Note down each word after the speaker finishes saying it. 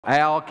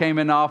Al came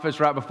in the office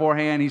right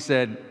beforehand. He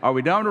said, "Are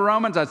we done with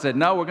Romans?" I said,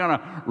 "No, we're going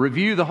to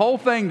review the whole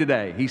thing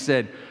today." He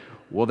said,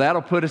 "Well,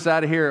 that'll put us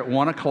out of here at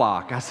 1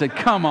 o'clock. I said,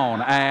 "Come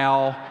on,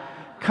 Al.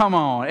 Come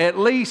on. At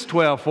least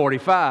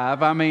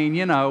 12:45. I mean,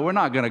 we're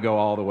not going to go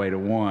all the way to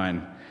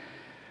 1.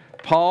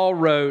 Paul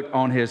wrote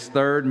on his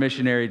third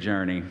missionary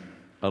journey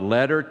a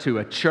letter to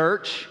a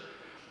church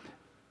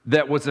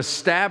that was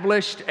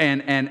established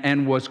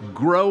and was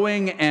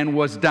growing and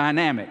was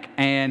dynamic.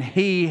 And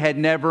he had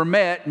never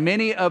met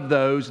many of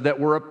those that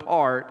were a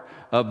part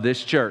of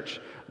this church,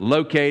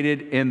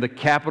 located in the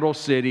capital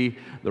city,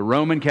 the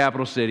Roman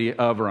capital city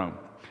of Rome.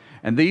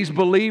 And these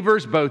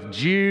believers, both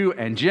Jew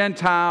and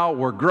Gentile,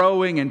 were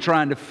growing and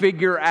trying to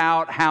figure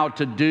out how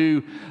to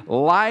do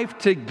life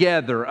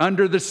together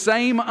under the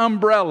same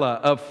umbrella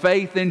of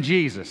faith in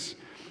Jesus.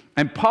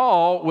 And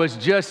Paul was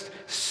just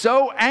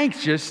so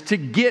anxious to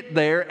get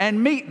there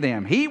and meet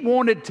them. He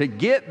wanted to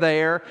get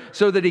there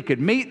so that he could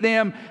meet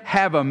them,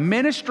 have a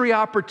ministry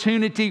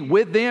opportunity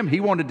with them. He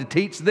wanted to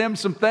teach them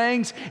some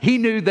things. He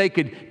knew they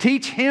could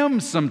teach him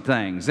some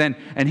things. And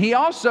he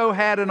also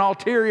had an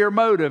ulterior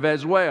motive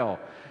as well.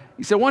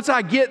 He said, once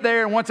I get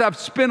there and once I've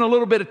spent a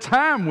little bit of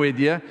time with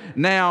you,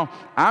 now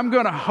I'm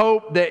going to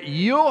hope that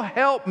you'll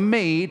help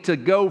me to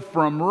go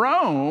from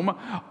Rome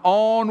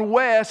on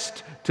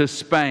west to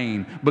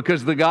Spain,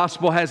 because the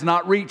gospel has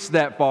not reached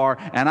that far,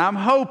 and I'm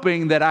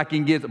hoping that I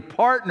can get a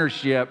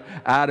partnership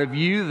out of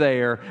you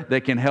there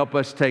that can help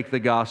us take the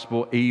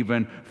gospel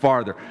even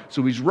farther.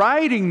 So he's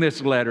writing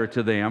this letter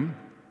to them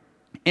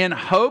in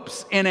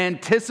hopes, in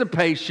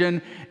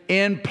anticipation,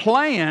 in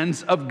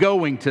plans of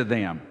going to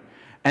them,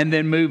 and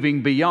then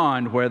moving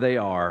beyond where they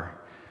are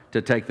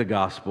to take the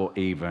gospel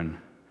even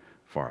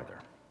farther.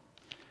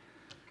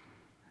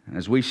 And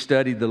as we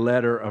studied the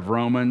letter of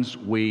Romans,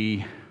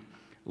 we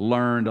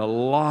learned a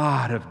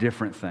lot of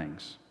different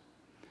things.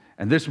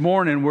 And this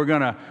morning we're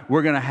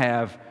gonna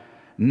have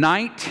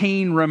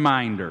 19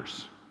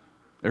 reminders.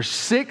 There's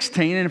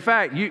 16. In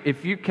fact,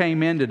 if you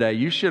came in today,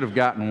 you should have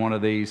gotten one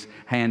of these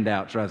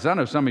handouts. Right? So I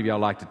know some of y'all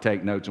like to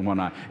take notes and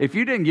whatnot. If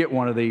you didn't get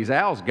one of these,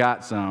 Al's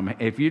got some.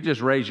 If you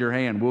just raise your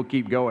hand, we'll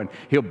keep going.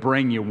 He'll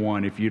bring you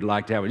one if you'd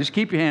like to have it. Just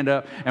keep your hand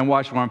up and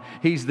watch for him.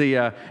 He's the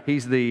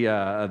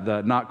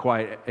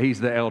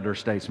elder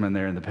statesman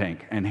there in the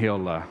pink, and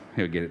he'll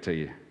get it to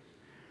you.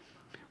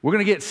 We're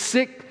going to get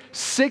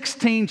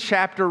 16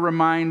 chapter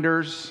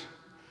reminders,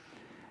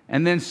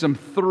 and then some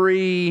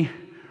 3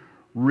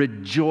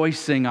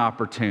 rejoicing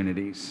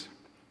opportunities.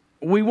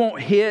 We won't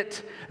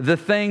hit the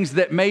things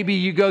that maybe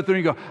you go through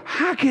and you go,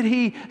 how could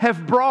he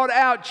have brought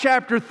out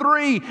chapter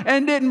 3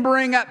 and didn't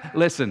bring up?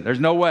 Listen, there's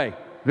no way.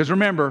 Because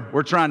remember,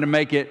 we're trying to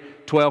make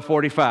it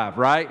 12:45,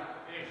 right?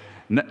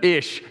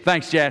 Ish.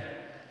 Thanks, Chad.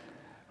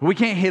 We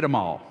can't hit them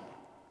all.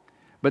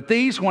 But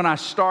these, when I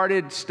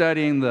started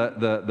studying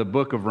the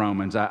book of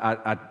Romans,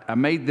 I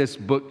made this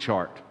book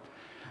chart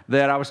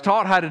that I was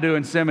taught how to do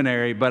in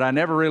seminary, but I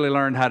never really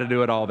learned how to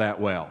do it all that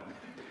well.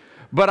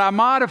 But I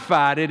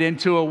modified it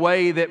into a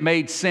way that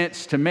made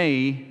sense to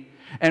me.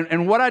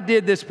 And what I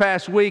did this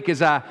past week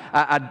is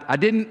I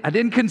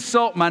didn't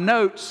consult my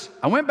notes.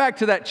 I went back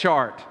to that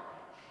chart.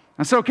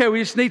 I said, okay, we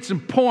just need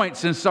some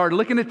points, and started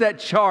looking at that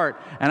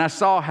chart. And I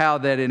saw how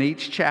that in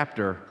each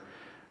chapter,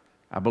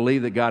 I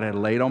believe that God had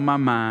laid on my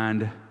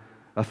mind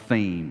a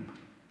theme.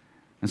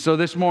 And so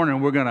this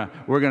morning we're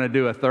gonna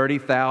do a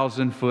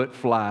 30,000-foot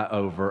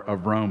flyover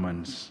of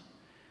Romans.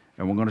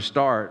 And we're going to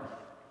start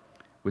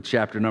with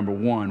chapter number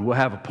 1. We'll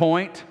have a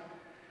point,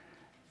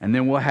 and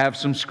then we'll have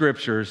some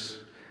scriptures.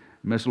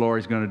 Miss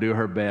Lori's going to do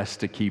her best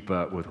to keep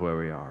up with where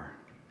we are.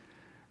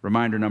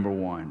 Reminder number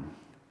 1.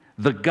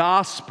 The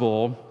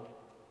gospel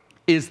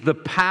is the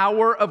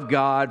power of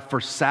God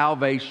for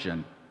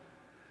salvation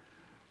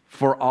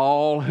for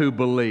all who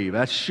believe.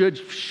 That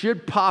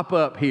should pop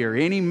up here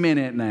any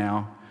minute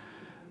now.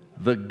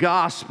 The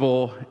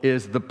gospel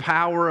is the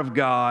power of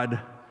God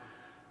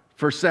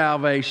for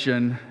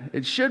salvation.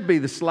 It should be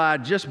the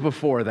slide just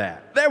before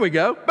that. There we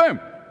go. Boom.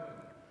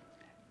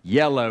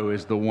 Yellow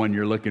is the one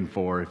you're looking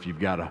for if you've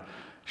got a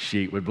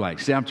sheet with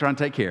blanks. See, I'm trying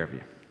to take care of you.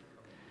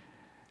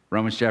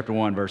 Romans chapter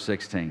 1, verse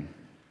 16.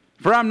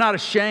 For I'm not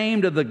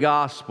ashamed of the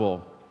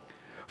gospel,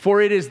 for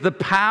it is the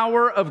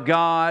power of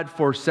God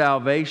for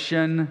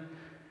salvation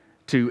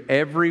to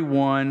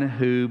everyone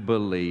who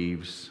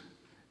believes,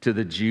 to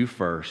the Jew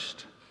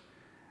first,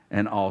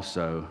 and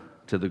also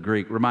to the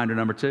Greek. Reminder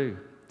number 2.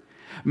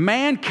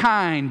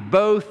 Mankind,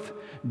 both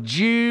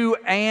Jew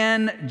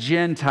and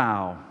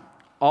Gentile,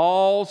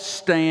 all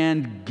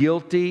stand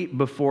guilty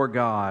before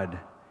God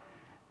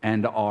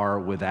and are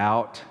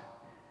without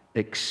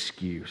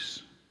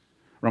excuse.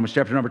 Romans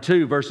chapter number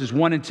 2, verses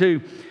 1 and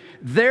 2.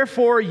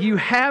 Therefore you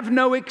have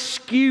no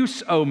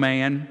excuse, O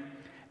man,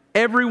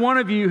 every one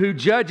of you who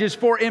judges,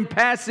 for in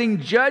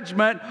passing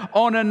judgment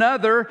on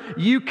another,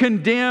 you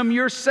condemn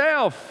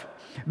yourself,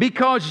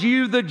 because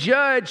you, the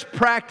judge,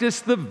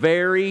 practice the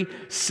very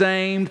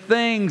same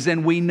things.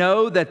 And we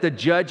know that the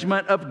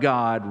judgment of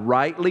God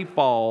rightly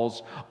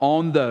falls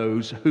on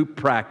those who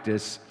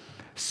practice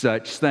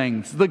such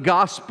things. The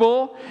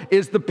gospel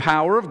is the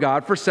power of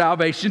God for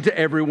salvation to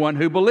everyone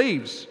who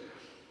believes.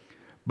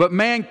 But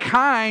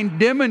mankind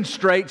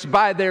demonstrates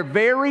by their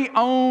very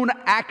own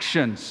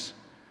actions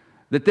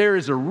that there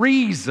is a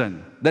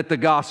reason that the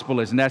gospel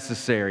is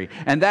necessary.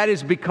 And that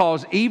is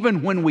because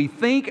even when we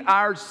think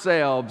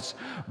ourselves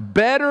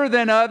better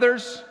than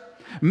others,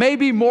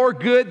 maybe more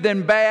good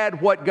than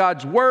bad, what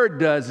God's Word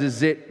does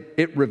is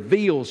it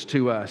reveals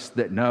to us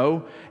that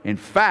no, in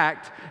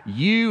fact,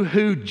 you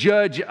who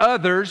judge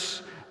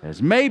others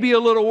as maybe a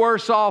little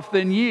worse off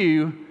than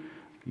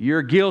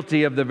you're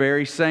guilty of the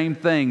very same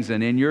things.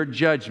 And in your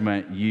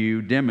judgment,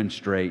 you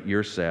demonstrate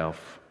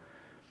yourself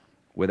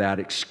without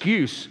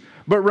excuse.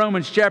 But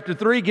Romans chapter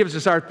 3 gives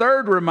us our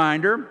third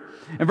reminder.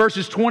 In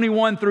verses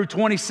 21 through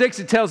 26,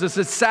 it tells us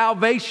that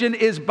salvation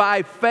is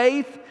by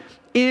faith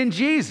in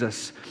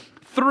Jesus,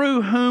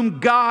 through whom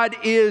God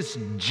is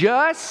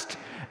just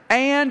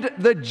and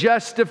the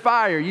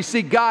justifier. You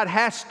see, God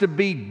has to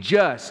be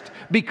just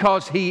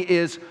because He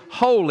is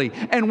holy.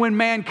 And when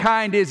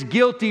mankind is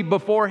guilty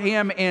before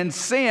Him in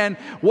sin,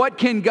 what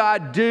can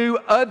God do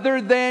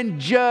other than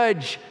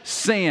judge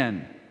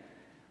sin?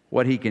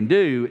 What He can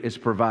do is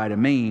provide a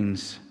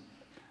means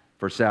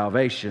for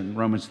salvation.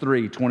 Romans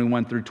 3,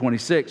 21 through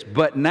 26.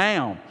 But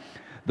now,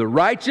 the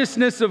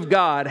righteousness of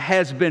God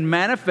has been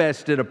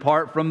manifested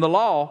apart from the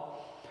law.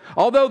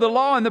 Although the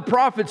law and the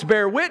prophets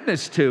bear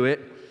witness to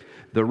it,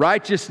 the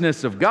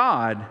righteousness of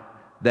God,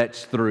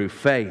 that's through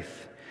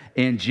faith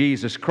in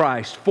Jesus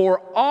Christ.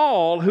 For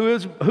all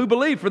who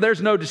believe, for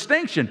there's no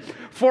distinction.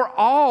 For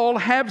all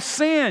have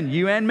sinned,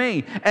 you and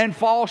me, and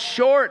fall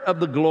short of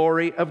the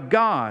glory of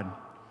God.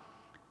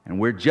 And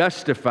we're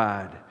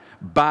justified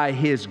by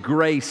His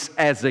grace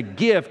as a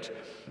gift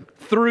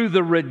through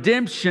the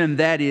redemption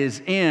that is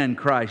in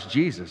Christ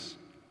Jesus,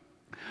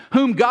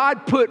 whom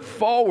God put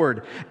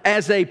forward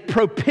as a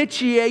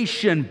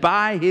propitiation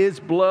by His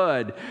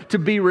blood to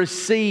be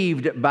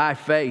received by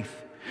faith.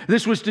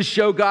 This was to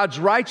show God's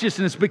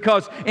righteousness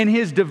because in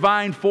His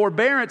divine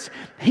forbearance,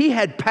 He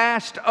had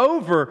passed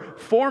over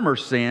former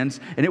sins,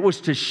 and it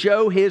was to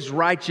show His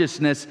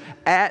righteousness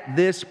at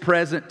this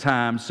present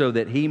time so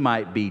that He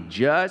might be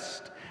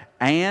just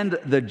and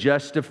the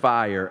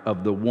justifier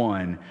of the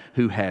one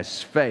who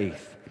has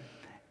faith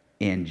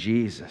in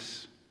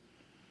Jesus.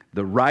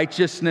 The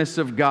righteousness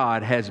of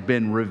God has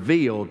been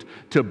revealed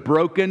to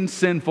broken,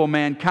 sinful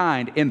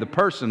mankind in the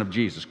person of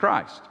Jesus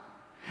Christ.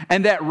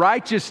 And that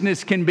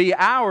righteousness can be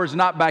ours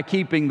not by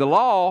keeping the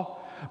law,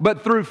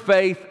 but through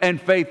faith and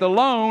faith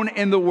alone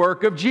in the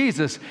work of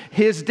Jesus.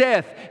 His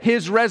death,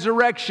 His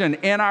resurrection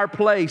in our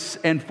place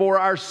and for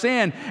our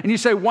sin. And you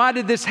say, why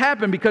did this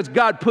happen? Because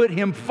God put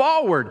Him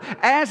forward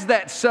as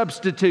that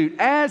substitute,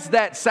 as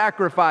that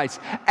sacrifice,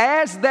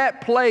 as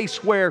that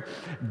place where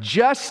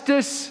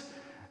justice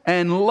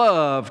and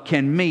love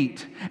can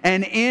meet.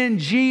 And in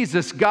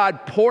Jesus,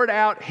 God poured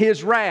out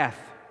His wrath.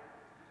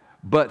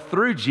 But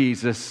through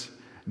Jesus,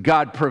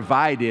 God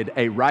provided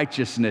a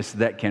righteousness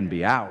that can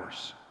be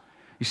ours.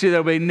 You see,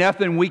 there'll be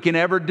nothing we can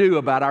ever do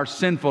about our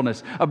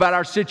sinfulness, about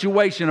our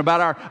situation,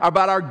 about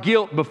our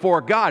guilt before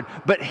God.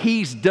 But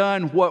He's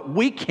done what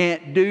we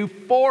can't do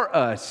for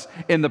us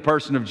in the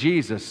person of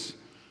Jesus.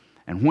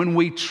 And when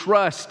we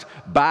trust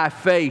by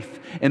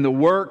faith in the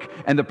work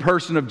and the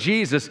person of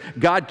Jesus,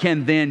 God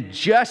can then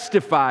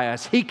justify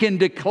us. He can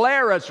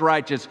declare us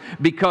righteous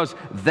because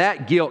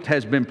that guilt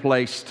has been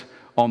placed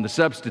on the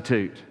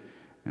substitute.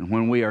 And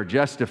when we are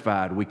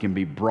justified, we can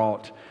be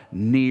brought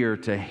near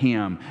to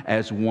Him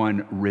as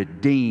one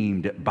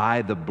redeemed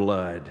by the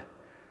blood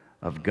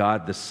of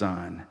God the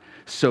Son.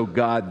 So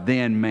God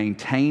then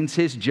maintains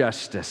His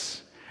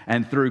justice,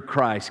 and through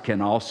Christ can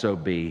also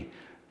be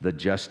the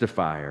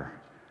justifier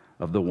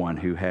of the one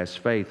who has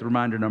faith.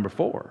 Reminder number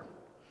 4.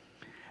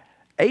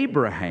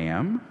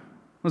 Abraham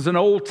was an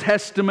Old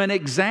Testament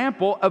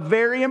example, a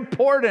very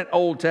important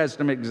Old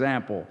Testament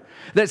example,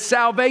 that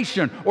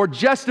salvation or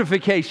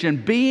justification,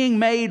 being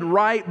made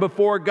right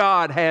before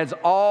God, has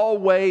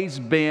always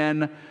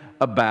been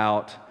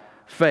about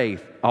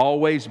faith,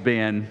 always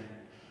been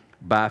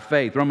by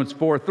faith. Romans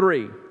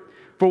 4:3.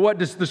 For what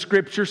does the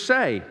Scripture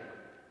say?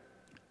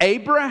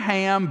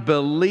 Abraham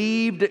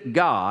believed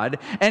God,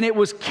 and it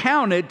was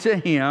counted to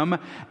him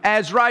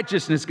as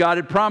righteousness. God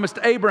had promised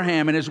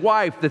Abraham and his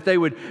wife that they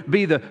would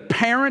be the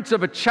parents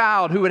of a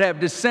child who would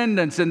have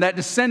descendants, and that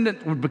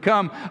descendant would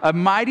become a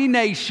mighty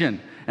nation,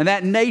 and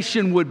that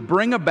nation would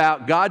bring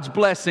about God's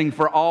blessing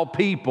for all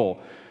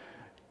people.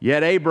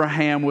 Yet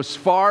Abraham was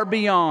far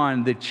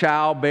beyond the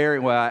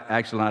childbearing, well,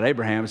 actually not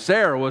Abraham,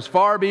 Sarah was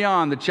far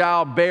beyond the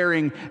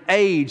childbearing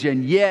age,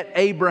 and yet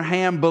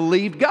Abraham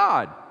believed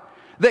God,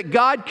 that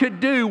God could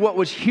do what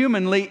was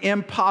humanly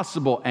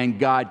impossible, and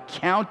God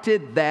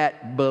counted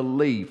that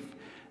belief,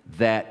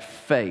 that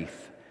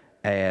faith,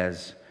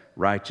 as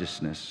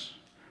righteousness.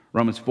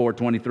 Romans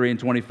 4:23 and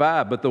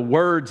 25, but the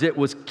words "it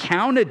was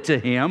counted to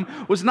him"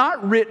 was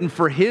not written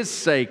for his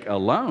sake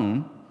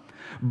alone,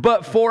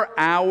 but for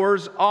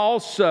ours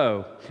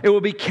also. It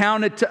will be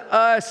counted to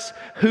us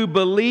who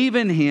believe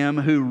in Him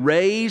who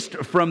raised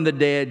from the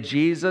dead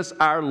Jesus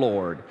our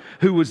Lord,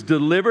 who was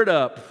delivered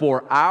up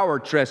for our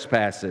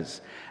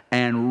trespasses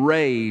and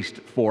raised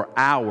for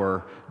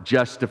our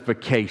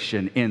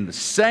justification. In the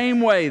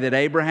same way that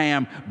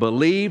Abraham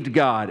believed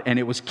God and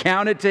it was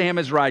counted to him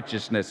as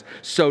righteousness,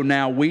 so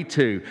now we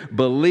too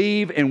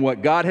believe in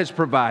what God has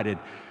provided,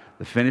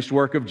 the finished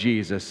work of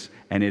Jesus,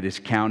 and it is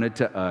counted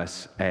to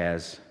us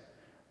as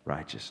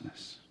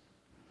righteousness.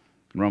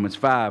 In Romans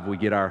 5, we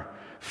get our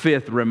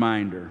fifth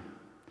reminder.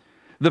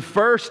 The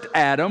first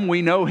Adam,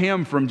 we know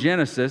him from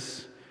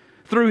Genesis,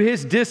 through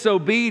his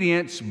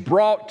disobedience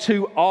brought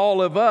to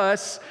all of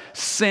us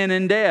sin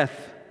and death.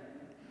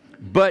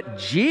 But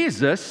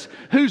Jesus,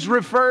 who's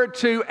referred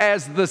to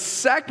as the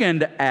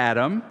second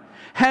Adam,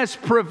 has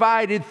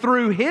provided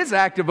through his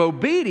act of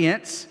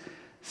obedience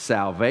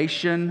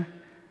salvation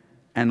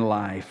and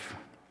life.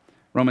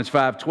 Romans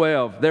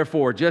 5:12,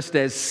 therefore, just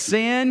as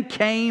sin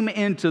came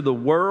into the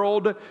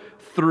world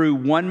through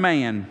one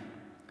man,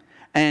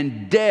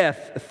 and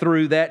death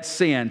through that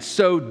sin,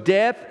 so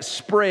death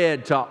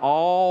spread to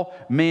all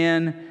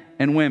men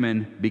and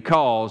women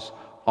because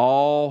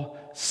all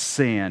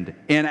sinned.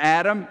 In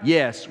Adam,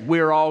 yes,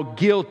 we're all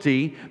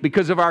guilty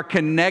because of our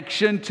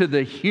connection to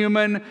the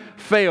human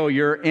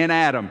failure in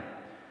Adam.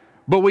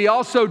 But we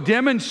also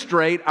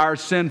demonstrate our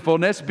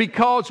sinfulness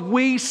because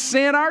we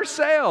sin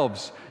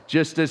ourselves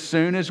just as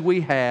soon as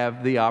we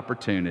have the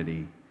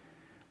opportunity.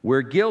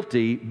 We're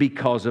guilty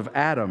because of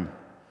Adam.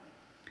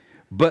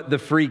 But the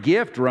free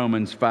gift,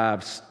 Romans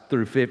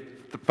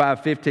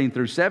 5:15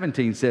 through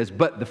 17 says,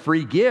 but the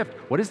free gift,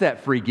 what is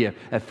that free gift?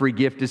 That free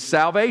gift is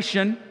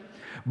salvation.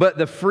 But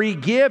the free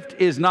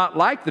gift is not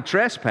like the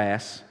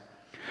trespass.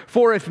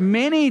 For if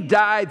many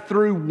died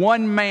through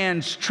one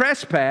man's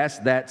trespass,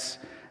 that's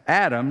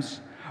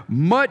Adam's,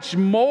 much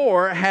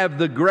more have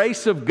the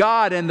grace of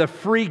God and the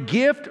free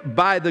gift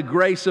by the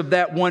grace of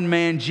that one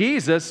man,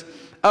 Jesus,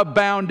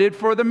 abounded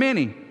for the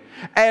many.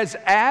 As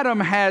Adam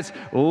has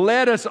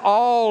led us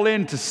all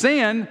into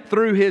sin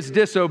through his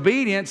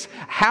disobedience,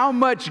 how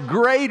much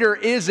greater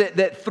is it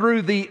that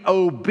through the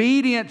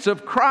obedience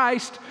of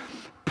Christ,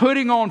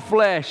 putting on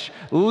flesh,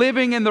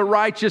 living in the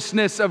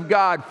righteousness of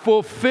God,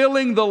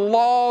 fulfilling the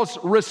law's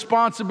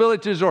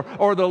responsibilities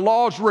or the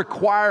law's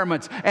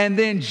requirements, and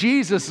then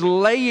Jesus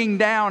laying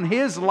down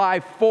his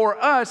life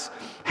for us,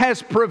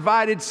 has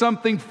provided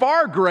something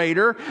far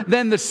greater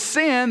than the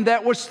sin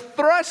that was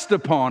thrust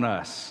upon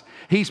us.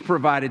 He's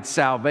provided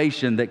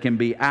salvation that can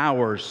be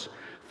ours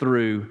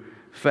through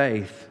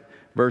faith.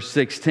 Verse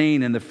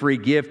 16, and the free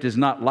gift is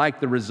not like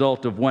the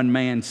result of one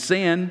man's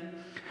sin,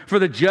 for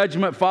the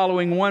judgment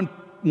following one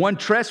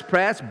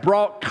trespass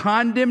brought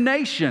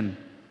condemnation,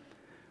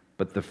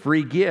 but the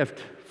free gift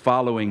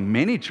following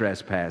many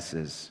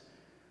trespasses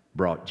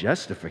brought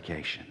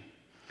justification.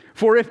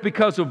 For if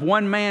because of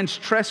one man's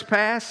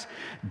trespass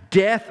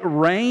death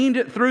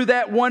reigned through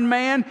that one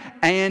man,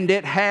 and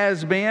it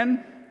has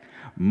been,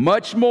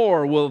 much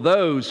more will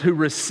those who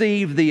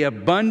receive the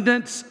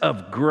abundance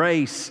of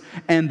grace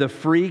and the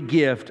free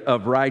gift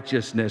of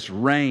righteousness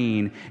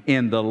reign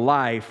in the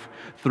life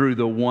through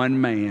the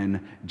one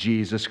man,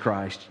 Jesus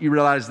Christ. You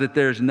realize that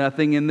there's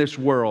nothing in this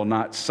world,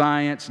 not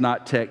science,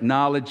 not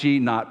technology,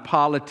 not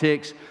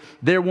politics.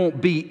 There won't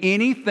be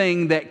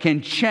anything that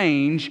can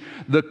change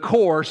the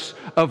course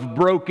of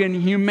broken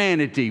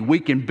humanity. We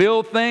can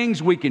build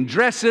things, we can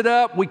dress it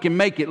up, we can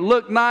make it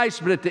look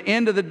nice, but at the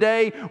end of the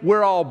day,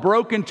 we're all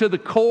broken to the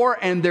core,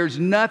 and there's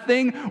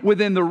nothing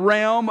within the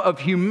realm of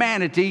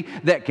humanity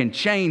that can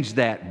change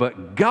that.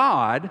 But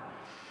God,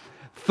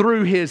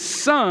 through His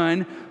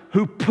Son,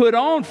 who put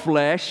on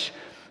flesh,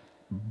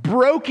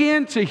 broke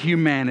into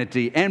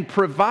humanity and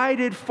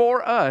provided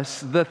for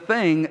us the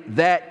thing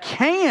that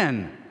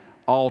can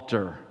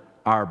alter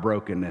our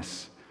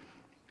brokenness.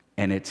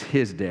 And it's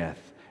His death,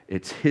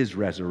 it's His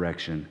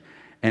resurrection,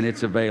 and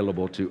it's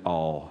available to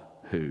all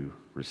who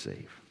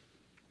receive.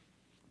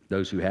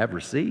 Those who have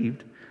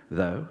received,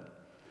 though,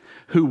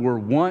 who were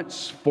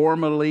once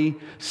formerly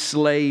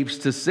slaves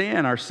to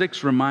sin, our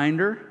sixth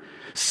reminder,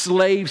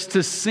 slaves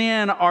to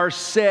sin are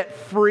set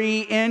free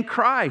in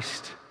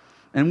Christ.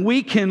 And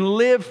we can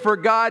live for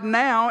God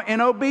now in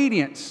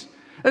obedience.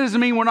 That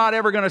doesn't mean we're not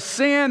ever going to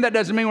sin. That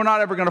doesn't mean we're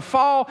not ever going to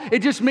fall. It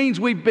just means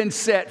we've been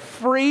set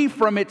free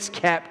from its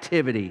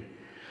captivity.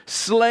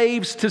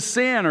 Slaves to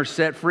sin are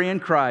set free in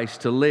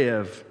Christ to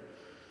live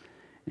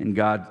in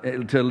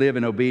God, to live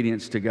in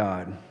obedience to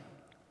God.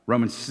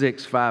 Romans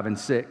 6:5 and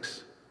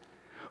 6.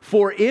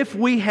 For if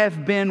we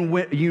have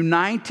been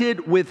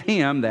united with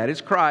Him, that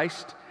is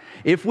Christ,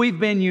 if we've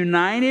been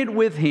united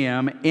with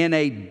Him in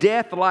a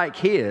death like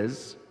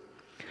His,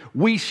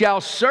 we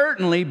shall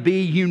certainly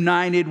be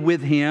united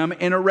with Him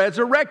in a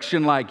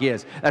resurrection like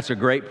His. That's a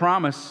great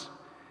promise.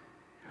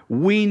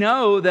 We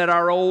know that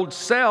our old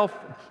self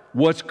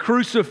was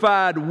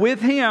crucified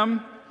with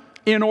Him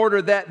in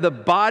order that the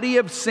body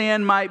of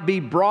sin might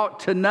be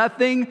brought to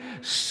nothing,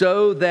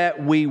 so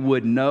that we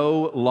would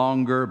no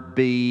longer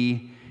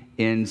be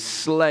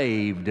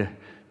enslaved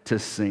to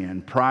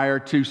sin. Prior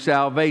to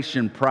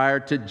salvation, prior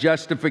to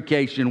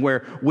justification,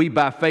 where we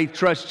by faith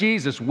trust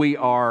Jesus, we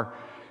are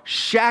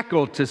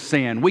shackled to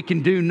sin. We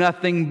can do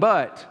nothing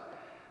but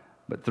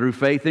through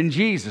faith in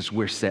Jesus,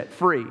 we're set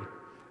free.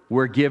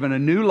 We're given a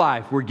new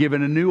life. We're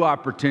given a new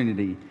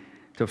opportunity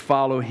to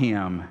follow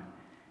Him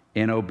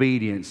in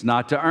obedience,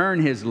 not to earn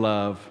His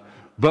love,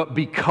 but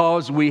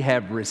because we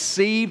have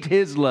received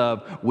His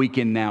love, we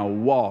can now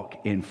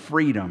walk in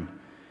freedom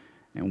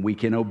and we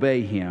can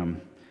obey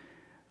Him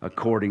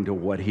according to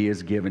what He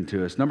has given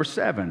to us. Number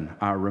 7,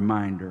 our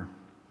reminder.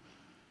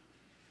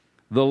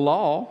 The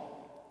law,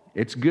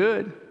 it's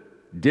good,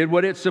 did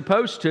what it's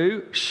supposed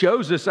to,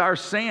 shows us our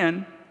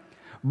sin,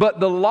 but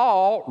the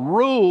law,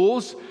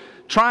 rules,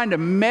 trying to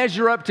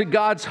measure up to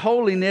God's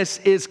holiness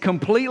is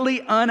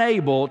completely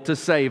unable to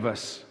save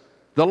us.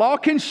 The law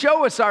can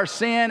show us our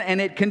sin, and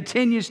it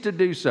continues to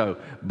do so,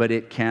 but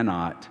it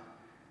cannot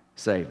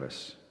save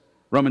us.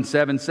 Romans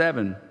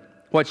 7:7.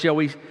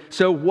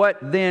 What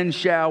then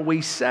shall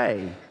we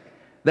say?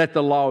 That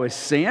the law is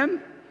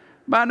sin?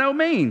 By no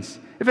means.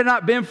 If it had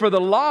not been for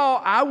the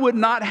law, I would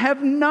not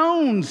have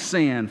known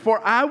sin. For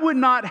I would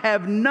not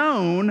have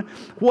known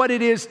what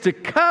it is to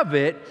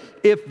covet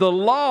if the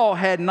law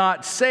had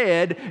not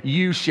said,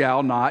 you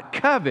shall not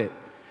covet.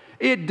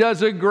 It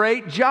does a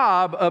great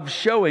job of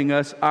showing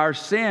us our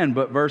sin.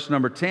 But verse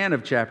number 10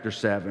 of chapter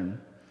 7,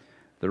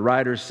 the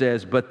writer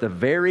says, but the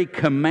very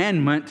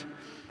commandment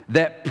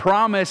that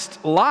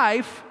promised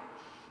life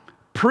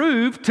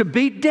proved to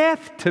be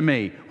death to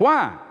me.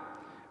 Why?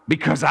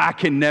 Because I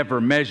can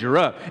never measure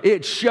up.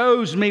 It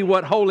shows me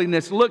what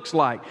holiness looks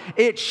like.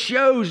 It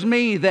shows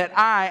me that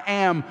I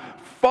am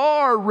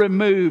far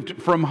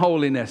removed from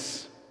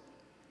holiness.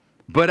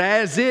 But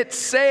as it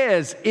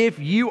says, if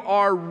you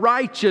are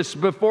righteous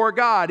before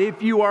God,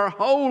 if you are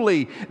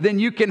holy, then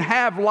you can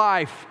have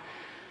life.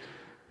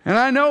 And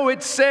I know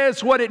it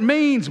says what it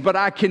means, but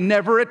I can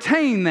never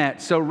attain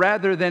that. So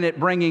rather than it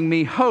bringing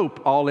me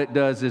hope, all it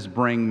does is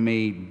bring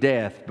me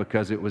death,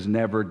 because it was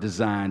never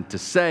designed to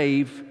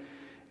save.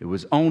 It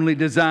was only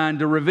designed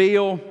to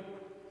reveal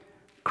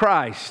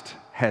Christ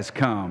has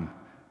come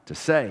to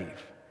save.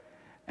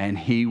 And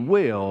He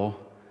will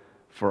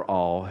for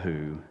all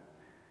who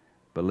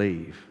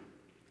believe.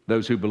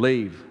 Those who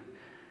believe.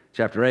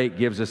 Chapter 8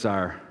 gives us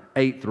our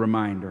 8th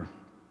reminder.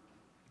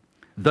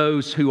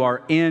 Those who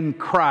are in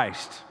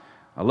Christ.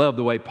 I love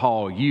the way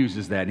Paul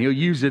uses that. And he'll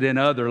use it in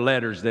other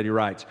letters that he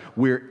writes.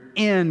 We're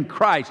in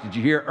Christ. Did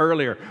you hear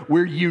earlier?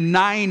 We're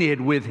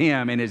united with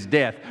Him in His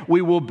death.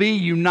 We will be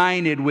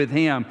united with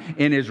Him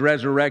in His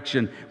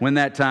resurrection when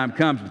that time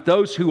comes. But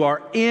those who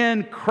are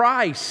in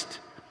Christ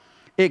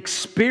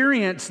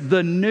experience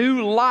the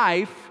new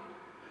life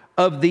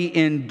of the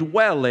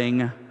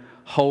indwelling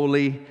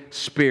Holy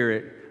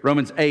Spirit.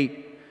 Romans 8.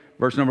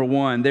 Verse number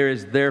 1, there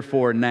is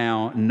therefore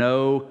now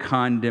no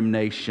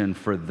condemnation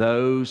for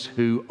those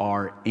who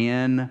are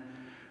in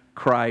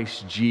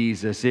Christ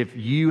Jesus. If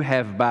you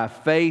have by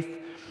faith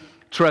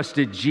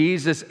trusted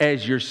Jesus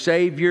as your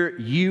Savior,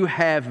 you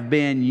have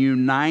been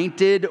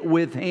united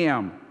with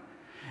Him.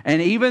 And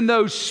even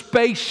though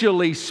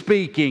spatially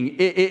speaking,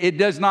 it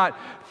does not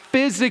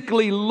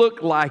physically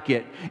look like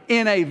it,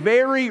 in a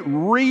very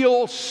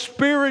real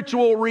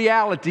spiritual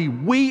reality,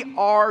 we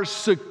are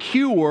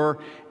secure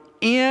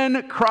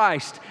in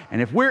Christ.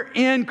 And if we're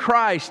in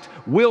Christ,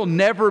 we'll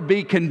never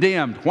be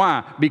condemned.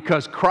 Why?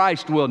 Because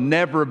Christ will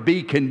never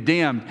be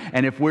condemned.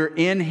 And if we're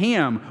in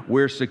Him,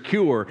 we're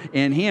secure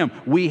in Him.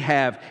 We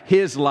have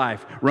His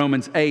life.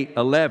 Romans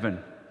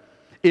 8:11.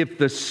 If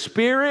the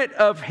Spirit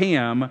of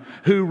Him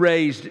who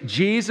raised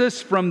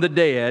Jesus from the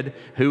dead,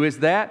 who is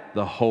that?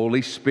 The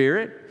Holy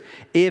Spirit.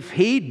 If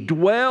He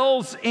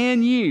dwells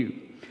in you,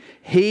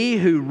 He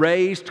who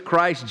raised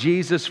Christ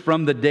Jesus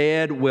from the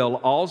dead will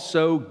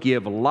also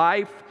give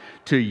life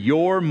to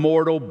your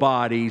mortal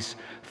bodies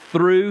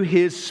through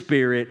His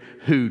Spirit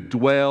who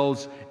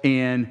dwells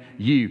in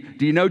you.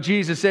 Do you know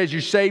Jesus as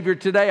your Savior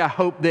today? I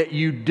hope that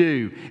you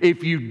do.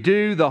 If you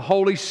do, the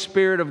Holy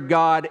Spirit of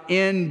God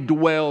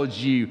indwells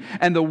you.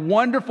 And the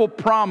wonderful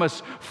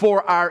promise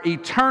for our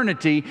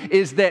eternity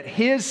is that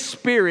His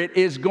Spirit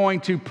is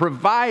going to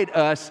provide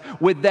us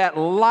with that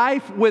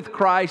life with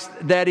Christ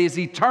that is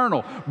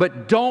eternal.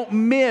 But don't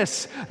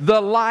miss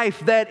the life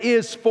that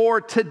is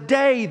for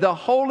today. The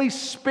Holy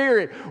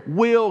Spirit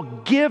will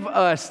give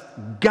us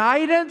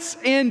guidance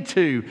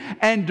into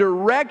and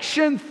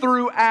direction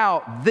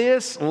throughout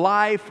this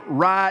life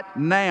right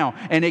now.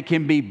 And it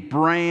can be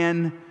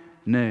brand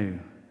new.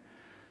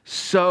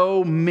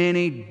 So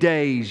many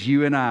days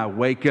you and I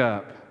wake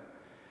up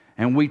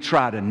and we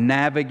try to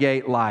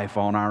navigate life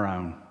on our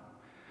own.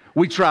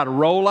 We try to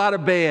roll out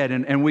of bed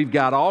and we've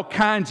got all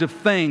kinds of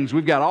things.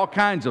 We've got all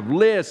kinds of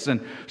lists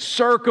and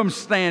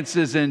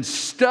circumstances and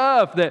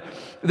stuff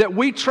that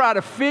we try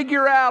to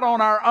figure out on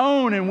our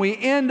own, and we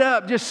end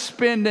up just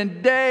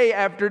spending day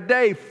after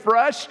day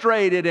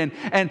frustrated and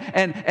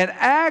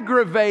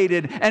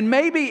aggravated, and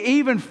maybe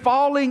even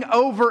falling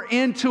over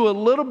into a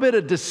little bit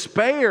of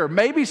despair.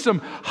 Maybe some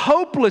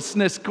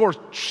hopelessness, of course,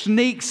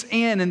 sneaks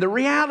in. And the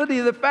reality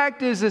of the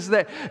fact is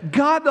that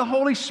God the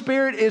Holy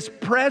Spirit is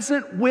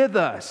present with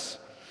us.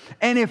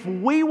 And if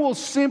we will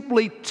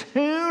simply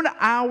tune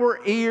our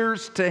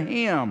ears to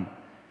Him,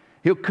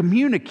 He'll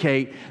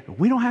communicate.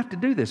 We don't have to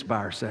do this by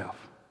ourselves.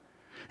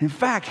 In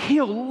fact,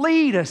 He'll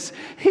lead us.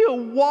 He'll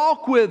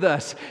walk with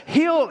us.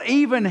 He'll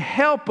even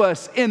help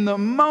us in the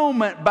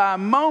moment by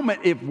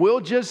moment if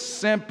we'll just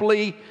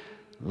simply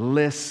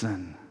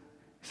listen.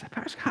 You say,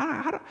 Pastor,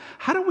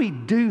 how do we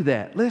do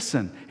that?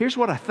 Listen, here's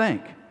what I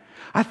think.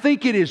 I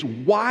think it is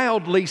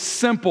wildly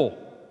simple,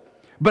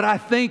 but I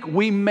think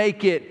we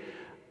make it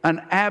an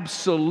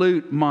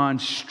absolute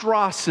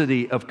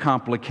monstrosity of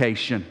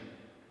complication.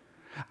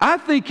 I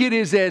think it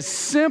is as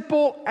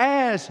simple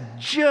as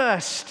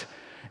just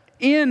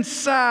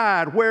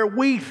inside where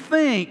we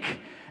think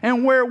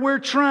and where we're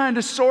trying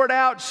to sort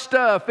out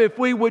stuff, if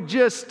we would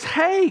just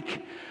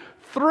take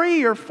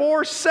 3 or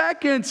 4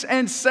 seconds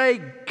and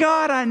say,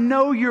 God, I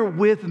know you're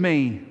with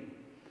me.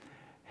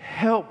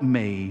 Help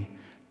me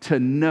to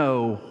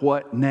know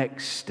what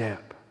next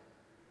step.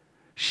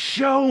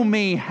 Show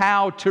me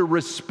how to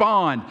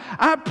respond.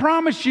 I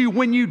promise you,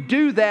 when you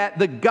do that,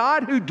 the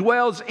God who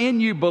dwells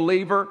in you,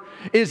 believer,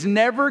 is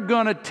never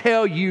going to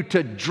tell you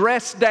to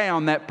dress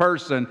down that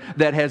person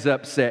that has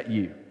upset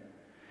you.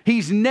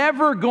 He's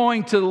never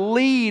going to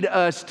lead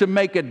us to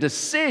make a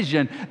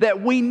decision that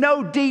we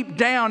know deep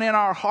down in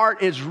our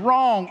heart is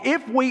wrong.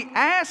 If we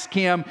ask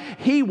Him,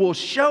 He will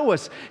show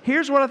us.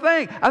 Here's what I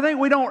think. I think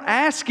we don't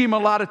ask Him a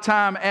lot of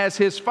time as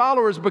His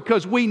followers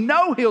because we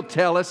know He'll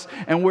tell us,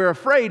 and we're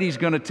afraid He's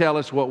going to tell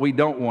us what we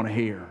don't want to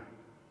hear.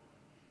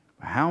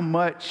 How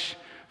much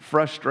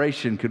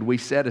frustration could we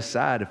set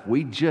aside if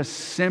we just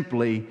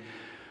simply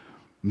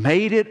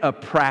made it a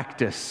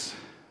practice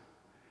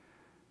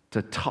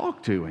to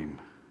talk to Him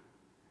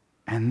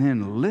and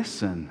then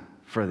listen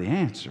for the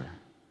answer?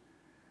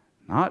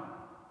 Not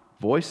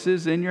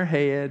voices in your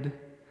head,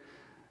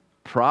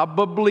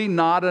 probably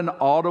not an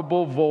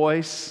audible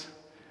voice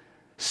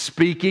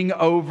speaking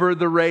over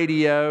the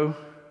radio.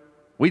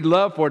 We'd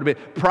love for it to be.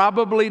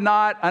 Probably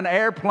not an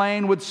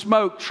airplane with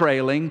smoke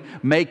trailing,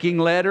 making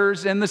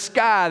letters in the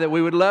sky that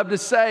we would love to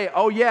say,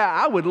 oh yeah,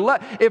 I would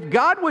love. If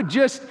God would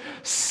just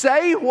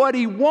say what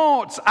He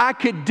wants, I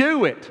could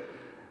do it.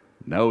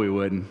 No, He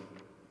wouldn't.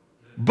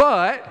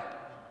 But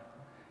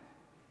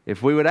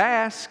if we would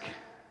ask,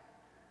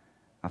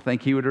 I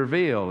think He would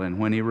reveal. And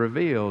when He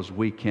reveals,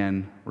 we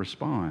can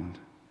respond.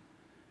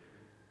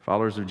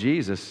 Followers of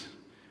Jesus,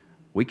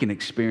 we can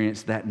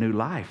experience that new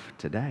life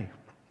today.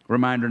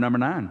 Reminder number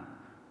 9.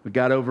 We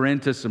got over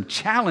into some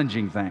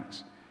challenging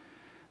things.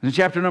 In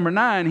chapter number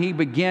 9, he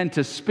began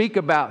to speak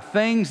about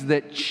things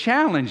that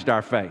challenged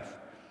our faith.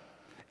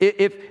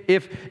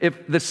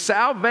 If the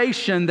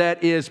salvation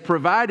that is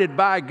provided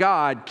by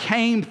God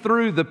came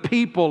through the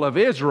people of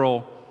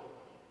Israel,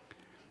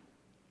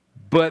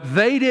 but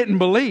they didn't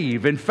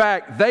believe. In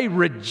fact, they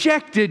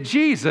rejected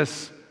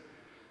Jesus.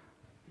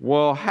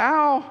 Well,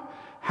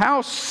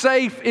 how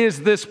safe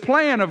is this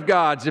plan of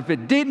God's if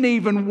it didn't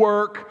even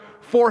work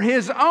for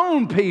His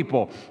own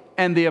people?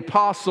 And the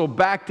apostle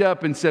backed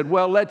up and said,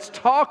 well, let's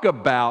talk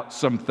about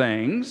some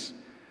things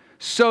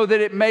so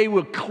that it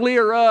will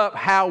clear up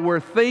how we're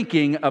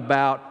thinking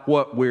about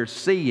what we're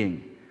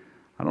seeing.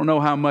 I don't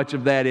know how much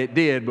of that it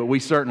did, but we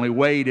certainly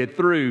waded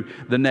through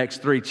the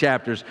next 3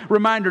 chapters.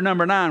 Reminder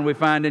number 9 we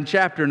find in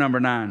chapter number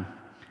 9,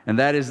 and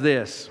that is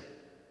this: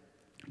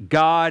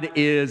 God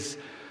is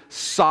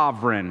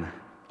sovereign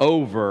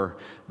over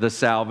the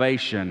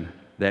salvation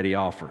that He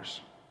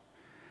offers.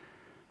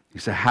 You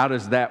say, how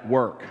does that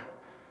work?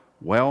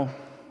 Well,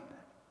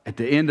 at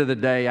the end of the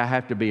day, I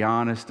have to be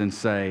honest and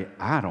say,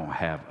 I don't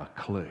have a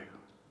clue.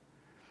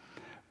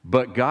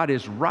 But God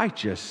is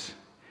righteous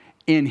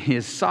in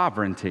His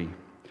sovereignty.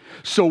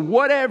 So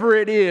whatever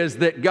it is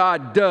that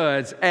God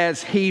does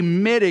as He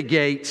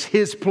mitigates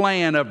His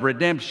plan of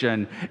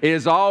redemption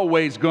is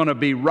always going to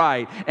be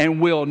right. And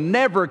we'll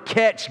never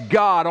catch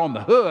God on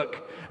the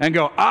hook and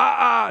go,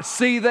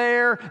 see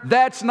there,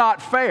 that's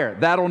not fair.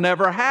 That'll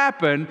never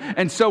happen.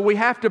 And so we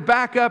have to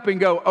back up and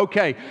go,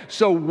 okay,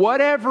 so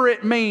whatever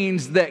it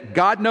means that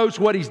God knows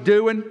what He's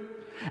doing,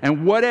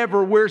 and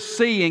whatever we're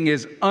seeing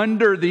is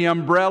under the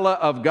umbrella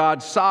of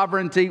God's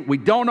sovereignty. We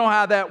don't know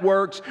how that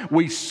works.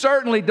 We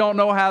certainly don't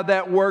know how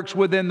that works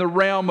within the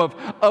realm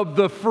of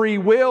the free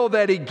will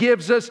that He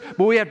gives us.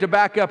 But we have to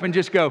back up and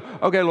just go,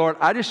 okay, Lord,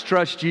 I just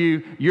trust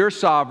You. You're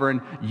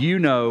sovereign. You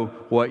know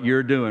what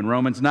You're doing.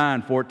 Romans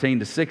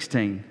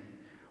 9:14-16.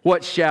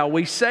 What shall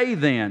we say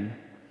then?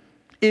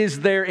 Is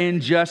there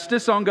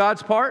injustice on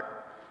God's part?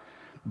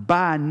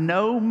 By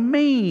no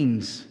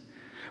means.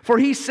 For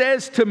he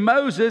says to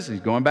Moses, he's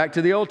going back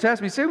to the Old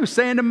Testament, he was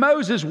saying to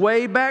Moses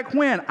way back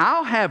when,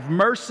 I'll have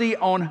mercy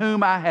on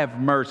whom I have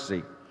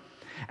mercy,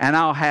 and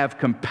I'll have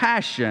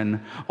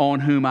compassion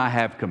on whom I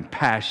have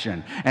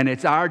compassion. And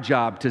it's our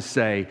job to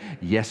say,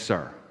 yes,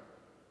 sir.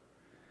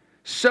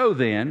 So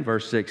then,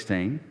 verse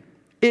 16,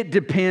 it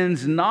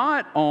depends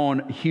not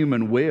on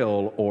human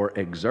will or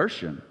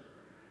exertion,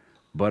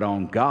 but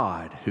on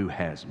God who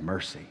has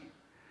mercy.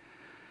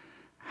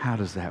 How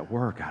does that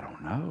work? I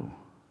don't know.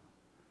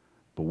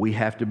 But we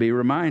have to be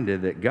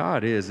reminded that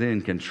God is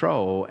in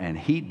control and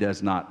He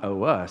does not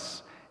owe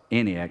us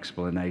any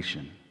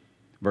explanation.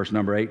 Verse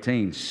number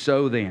 18,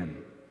 so then,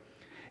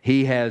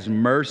 He has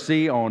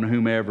mercy on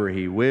whomever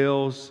He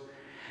wills,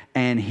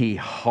 and He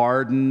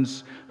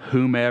hardens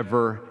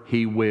whomever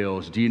He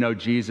wills. Do you know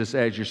Jesus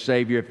as your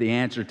Savior? If the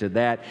answer to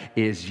that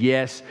is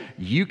yes,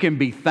 you can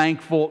be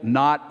thankful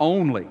not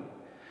only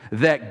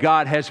that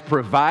God has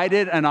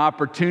provided an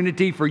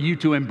opportunity for you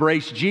to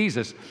embrace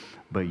Jesus,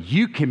 but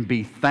you can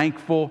be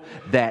thankful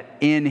that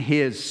in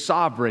His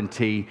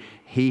sovereignty,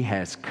 He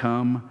has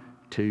come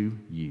to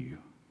you.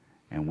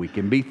 And we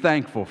can be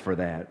thankful for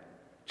that.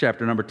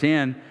 Chapter number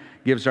 10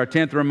 gives our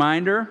 10th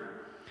reminder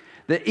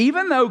that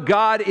even though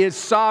God is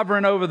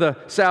sovereign over the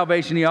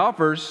salvation He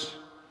offers,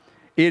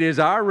 it is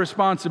our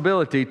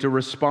responsibility to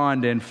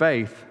respond in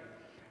faith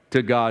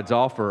to God's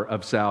offer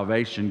of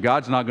salvation.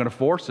 God's not going to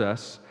force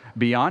us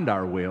beyond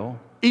our will.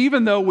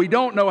 Even though we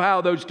don't know how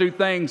those two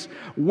things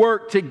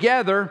work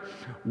together,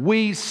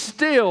 we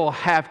still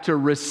have to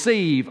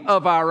receive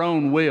of our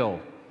own will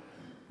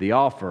the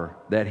offer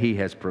that He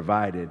has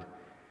provided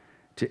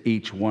to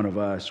each one of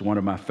us. One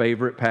of my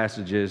favorite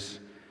passages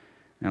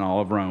in all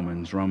of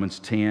Romans, Romans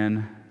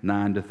 10,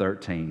 9 to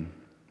 13.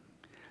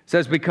 It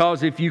says,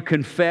 because if you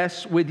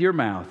confess with your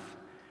mouth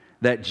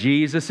that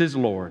Jesus is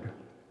Lord,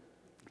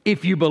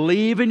 if you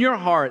believe in your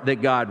heart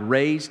that God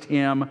raised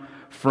Him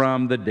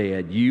from the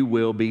dead, you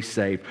will be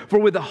saved. For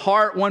with the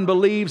heart one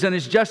believes and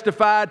is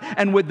justified,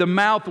 and with the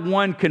mouth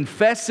one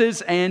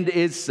confesses and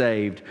is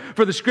saved.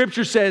 For the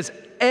Scripture says,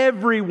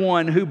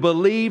 everyone who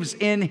believes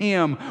in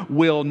Him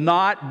will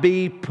not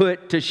be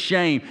put to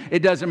shame. It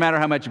doesn't matter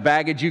how much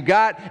baggage you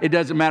got. It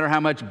doesn't matter how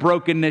much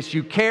brokenness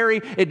you carry.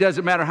 It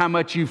doesn't matter how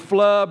much you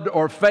flubbed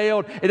or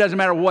failed. It doesn't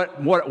matter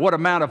what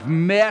amount of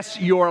mess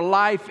your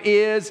life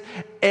is.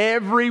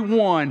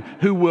 Everyone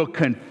who will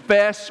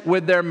confess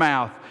with their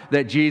mouth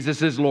that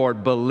Jesus is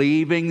Lord,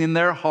 believing in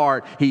their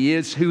heart He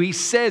is who He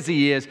says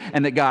He is,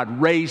 and that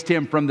God raised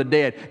Him from the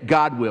dead,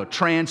 God will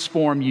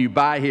transform you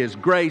by His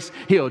grace.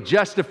 He'll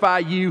justify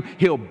you.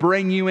 He'll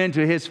bring you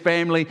into His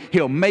family.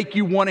 He'll make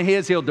you one of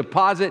His. He'll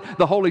deposit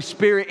the Holy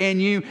Spirit in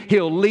you.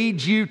 He'll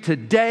lead you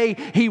today.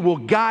 He will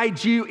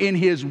guide you in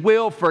His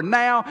will for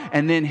now,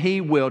 and then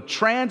He will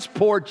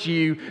transport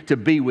you to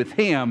be with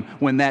Him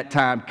when that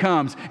time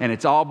comes. And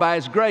it's all by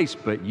His grace,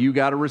 but you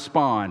got to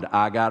respond.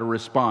 I got to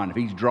respond. If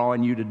He's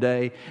drawing you today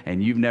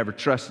and you've never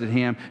trusted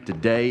Him,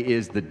 today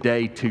is the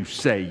day to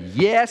say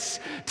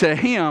yes to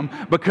Him,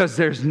 because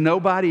there's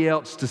nobody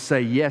else to say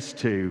yes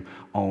to,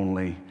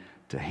 only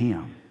to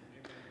Him.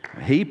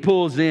 He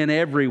pulls in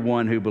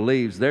everyone who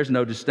believes. There's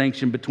no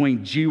distinction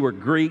between Jew or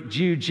Greek,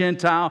 Jew,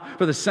 Gentile,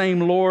 for the same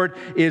Lord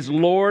is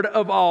Lord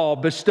of all,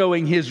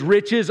 bestowing His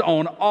riches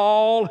on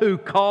all who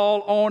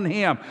call on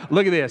Him.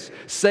 Look at this.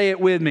 Say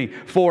it with me.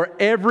 For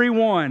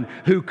everyone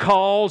who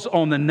calls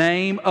on the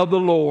name of the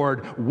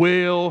Lord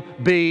will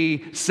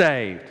be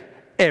saved.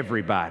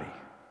 Everybody.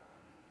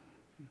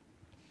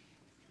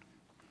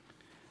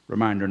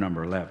 Reminder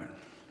number 11.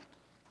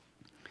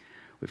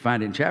 We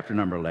find it in chapter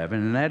number 11,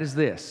 and that is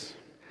this.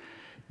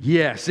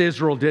 Yes,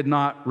 Israel did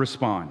not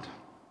respond,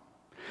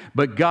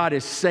 but God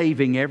is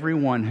saving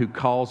everyone who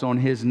calls on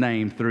His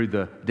name through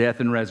the death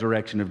and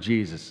resurrection of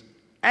Jesus.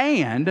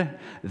 And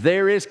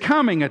there is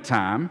coming a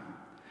time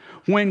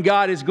when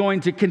God is going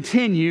to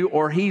continue,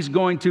 or He's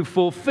going to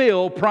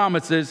fulfill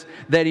promises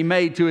that He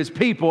made to His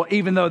people.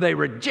 Even though they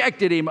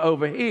rejected Him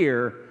over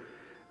here,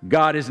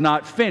 God is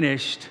not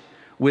finished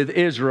with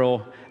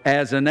Israel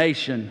as a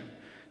nation.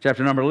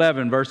 Chapter number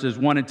 11, verses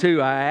 1 and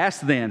 2, I ask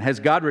then, has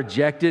God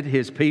rejected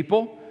His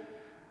people?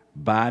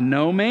 By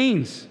no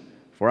means.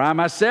 For I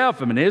myself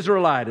am an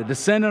Israelite, a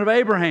descendant of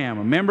Abraham,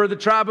 a member of the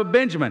tribe of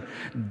Benjamin.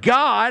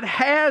 God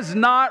has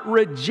not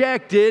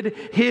rejected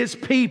His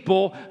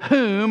people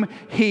whom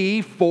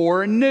He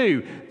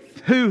foreknew,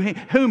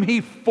 whom He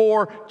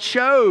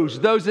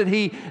forechose, those that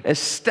He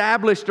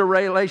established a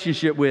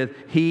relationship with.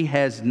 He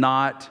has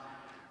not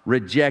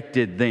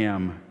rejected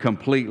them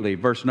completely.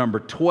 Verse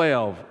number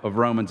 12 of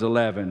Romans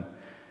 11.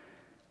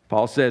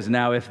 Paul says,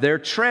 now if their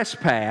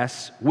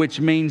trespass, which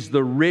means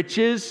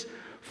riches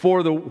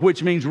for the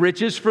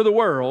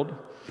world,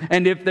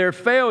 and if their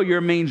failure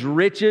means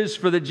riches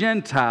for the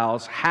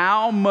Gentiles,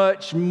 how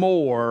much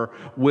more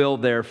will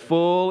their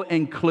full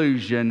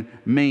inclusion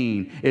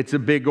mean? It's a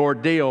big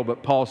ordeal,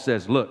 but Paul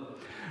says,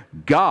 look,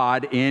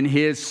 God in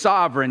His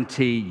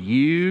sovereignty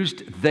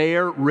used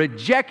their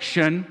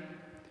rejection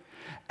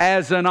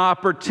as an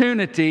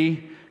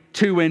opportunity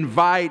to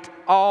invite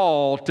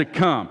all to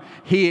come.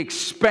 He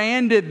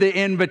expanded the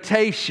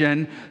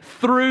invitation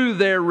through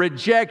their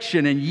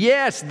rejection. And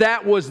yes,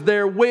 that was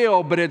their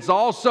will, but it's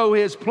also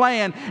His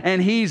plan,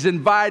 and He's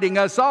inviting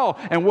us all.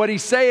 And what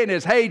He's saying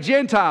is, hey,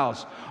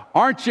 Gentiles,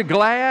 aren't you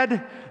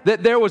glad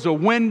that there was a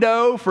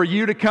window for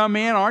you to come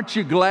in? Aren't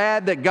you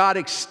glad that God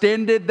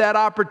extended that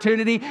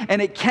opportunity?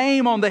 And it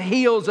came on the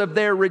heels of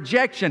their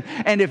rejection.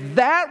 And if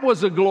that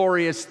was a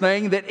glorious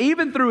thing, that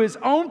even through His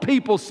own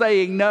people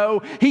saying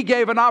no, He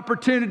gave an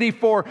opportunity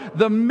for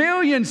the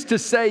millions to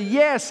say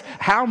yes,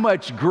 how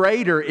much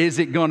greater is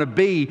it going to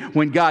be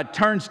when God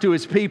turns to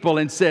His people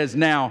and says,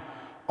 now,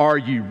 are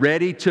you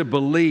ready to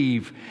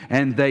believe?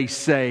 And they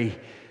say,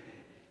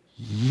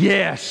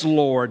 yes,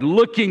 Lord,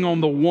 looking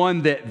on the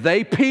one that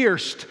they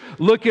pierced,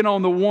 looking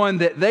on the one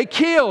that they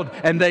killed,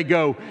 and they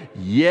go,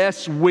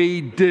 yes,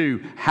 we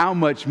do. How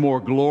much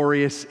more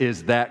glorious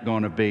is that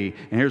going to be?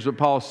 And here's what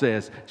Paul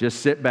says,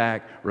 just sit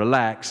back,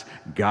 relax.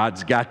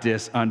 God's got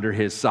this under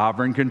His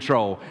sovereign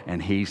control,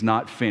 and He's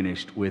not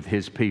finished with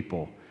His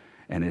people.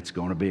 And it's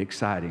going to be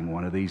exciting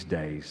one of these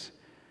days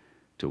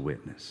to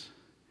witness.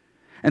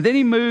 And then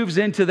he moves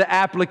into the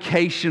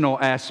applicational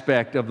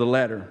aspect of the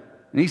letter.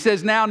 And he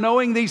says, now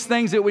knowing these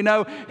things that we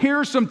know, here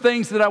are some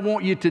things that I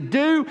want you to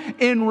do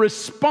in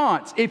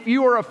response. If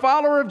you are a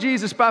follower of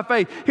Jesus by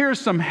faith, here are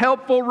some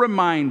helpful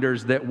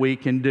reminders that we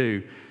can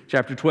do.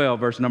 Chapter 12,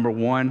 verse number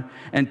 1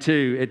 and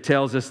 2, it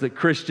tells us that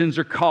Christians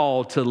are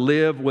called to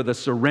live with a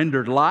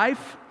surrendered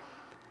life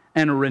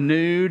and a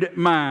renewed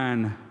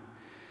mind.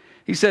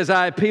 He says,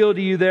 I appeal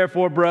to you,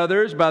 therefore,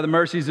 brothers, by the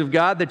mercies of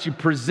God, that you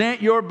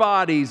present your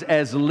bodies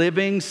as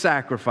living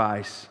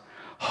sacrifice,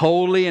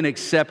 holy and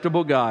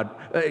acceptable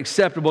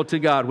to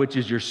God, which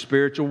is your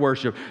spiritual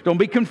worship. Don't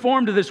be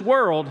conformed to this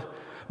world,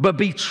 but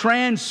be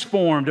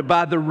transformed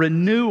by the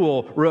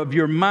renewal of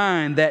your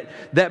mind,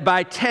 that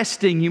by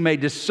testing you may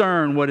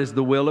discern what is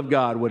the will of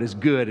God, what is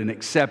good and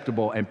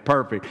acceptable and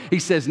perfect. He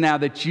says, now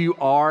that you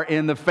are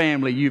in the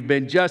family, you've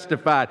been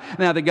justified.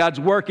 Now that God's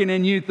working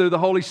in you through the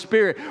Holy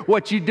Spirit,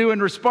 what you do in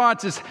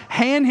response is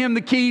hand Him the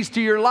keys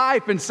to your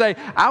life and say,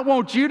 I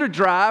want you to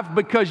drive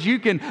because you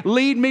can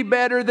lead me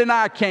better than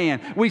I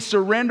can. We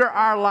surrender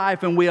our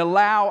life and we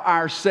allow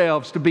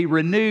ourselves to be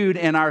renewed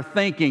in our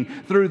thinking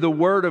through the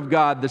Word of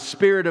God, the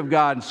Spirit of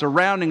God, and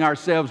surrounding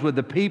ourselves with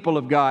the people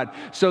of God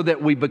so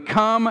that we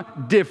become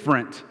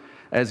different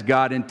as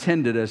God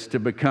intended us to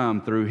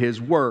become through His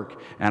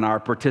work and our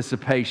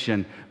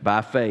participation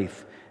by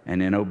faith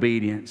and in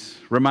obedience.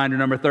 Reminder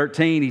number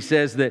 13, he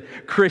says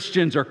that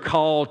Christians are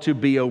called to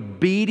be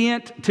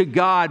obedient to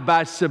God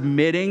by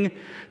submitting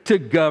to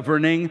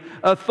governing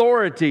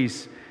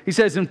authorities. He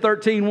says in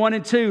 13:1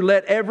 and 2,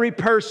 let every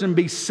person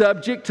be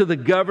subject to the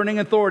governing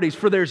authorities,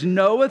 for there's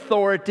no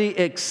authority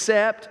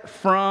except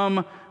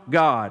from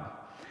God,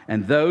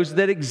 and those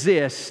that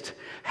exist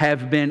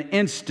have been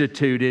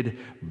instituted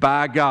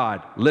by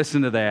God.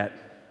 Listen to that.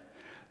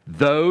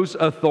 Those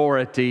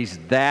authorities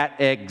that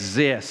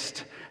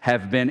exist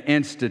have been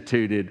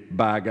instituted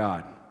by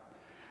God.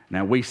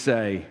 Now we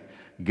say,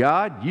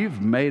 God, you've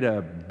made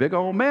a big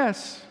old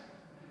mess.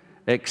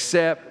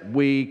 Except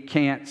we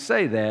can't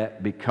say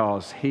that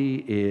because He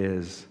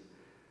is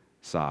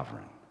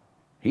sovereign.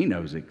 He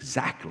knows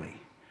exactly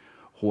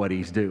what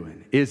He's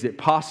doing. Is it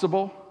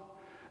possible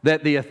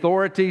that the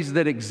authorities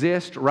that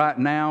exist right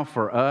now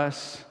for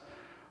us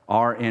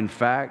are in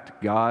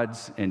fact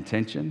God's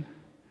intention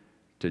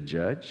to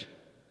judge?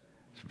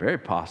 It's very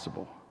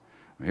possible.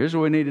 Here's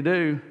what we need to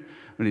do.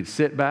 We need to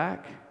sit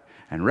back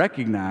and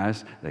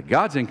recognize that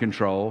God's in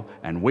control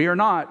and we are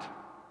not.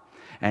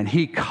 And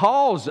He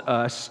calls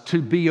us to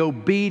be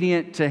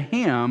obedient to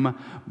Him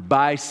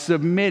by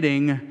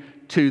submitting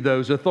to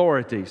those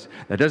authorities.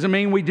 That doesn't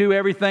mean we do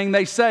everything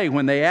they say.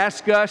 When they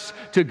ask us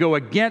to go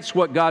against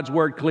what God's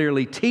Word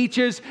clearly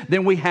teaches,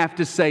 then we have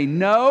to say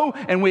no,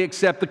 and we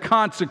accept the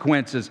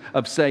consequences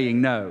of saying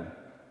no.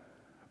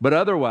 But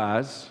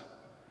otherwise,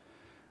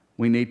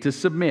 we need to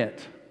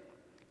submit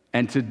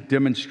and to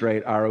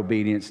demonstrate our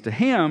obedience to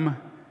Him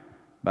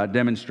by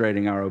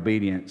demonstrating our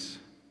obedience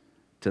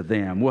to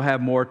them. We'll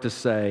have more to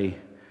say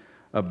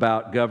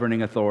about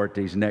governing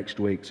authorities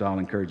next week, so I'll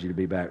encourage you to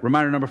be back.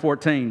 Reminder number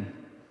 14.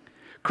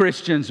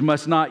 Christians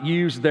must not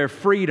use their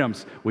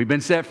freedoms. We've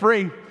been set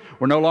free.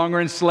 We're no longer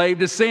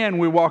enslaved to sin.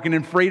 We're walking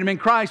in freedom in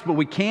Christ, but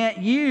we can't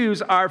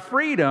use our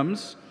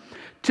freedoms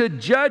to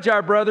judge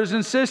our brothers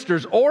and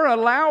sisters or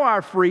allow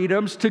our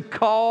freedoms to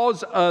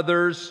cause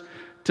others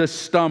to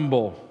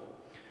stumble.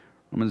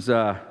 Romans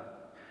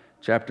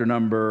chapter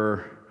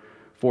number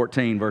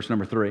 14, verse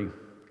number 3.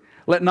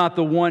 Let not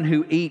the one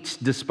who eats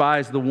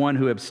despise the one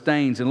who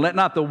abstains, and let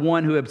not the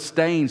one who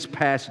abstains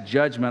pass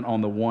judgment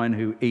on the one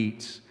who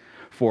eats,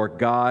 for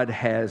God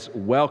has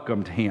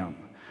welcomed him.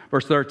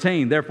 Verse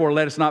 13, therefore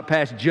let us not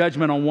pass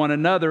judgment on one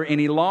another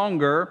any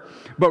longer,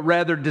 but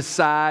rather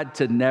decide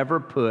to never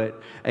put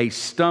a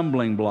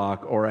stumbling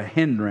block or a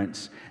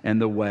hindrance in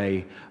the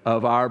way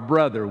of our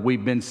brother.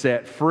 We've been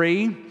set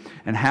free,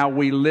 and how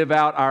we live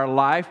out our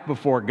life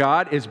before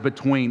God is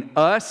between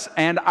us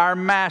and our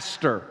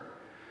Master.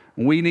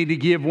 We need to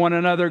give one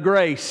another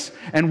grace.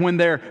 And when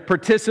they're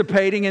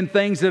participating in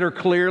things that are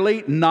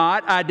clearly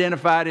not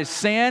identified as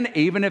sin,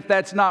 even if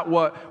that's not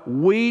what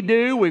we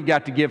do, we've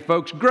got to give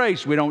folks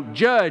grace. We don't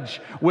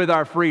judge with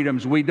our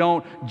freedoms. We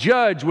don't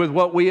judge with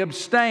what we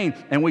abstain.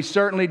 And we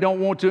certainly don't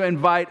want to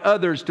invite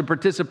others to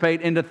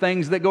participate into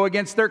things that go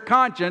against their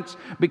conscience,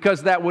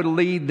 because that would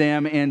lead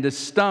them into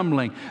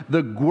stumbling.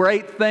 The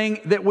great thing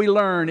that we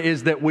learn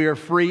is that we are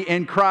free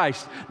in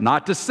Christ,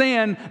 not to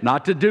sin,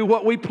 not to do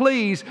what we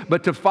please,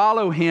 but to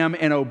follow Him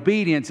in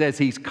obedience as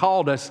He's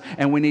called us,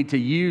 and we need to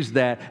use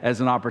that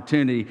as an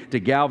opportunity to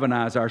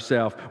galvanize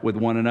ourselves with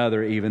one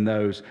another, even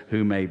those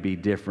who may be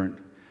different.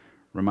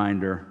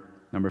 Reminder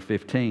number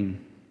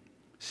 15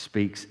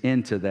 speaks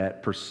into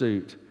that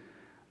pursuit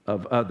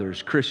of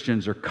others.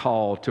 Christians are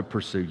called to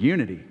pursue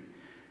unity,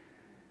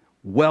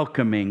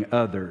 welcoming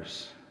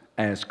others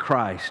as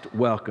Christ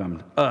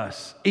welcomed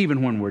us,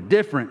 even when we're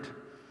different.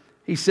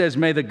 He says,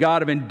 may the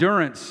God of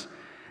endurance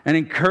and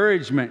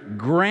encouragement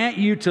grant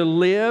you to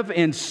live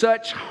in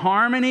such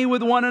harmony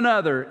with one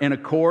another in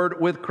accord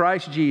with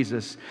Christ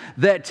Jesus,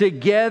 that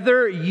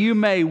together you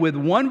may with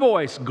one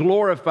voice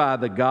glorify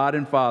the God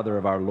and Father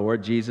of our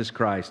Lord Jesus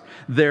Christ.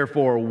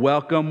 Therefore,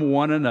 welcome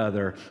one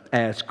another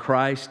as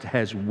Christ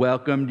has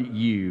welcomed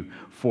you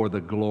for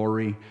the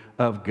glory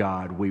of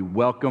God. We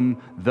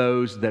welcome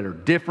those that are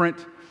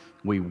different.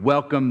 We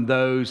welcome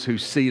those who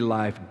see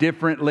life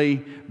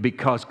differently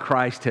because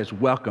Christ has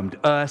welcomed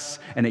us,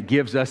 and it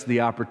gives us the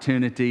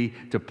opportunity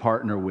to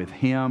partner with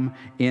Him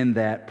in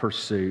that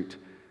pursuit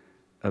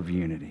of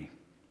unity.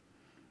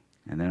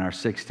 And then our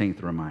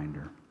 16th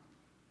reminder.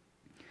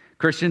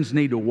 Christians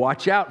need to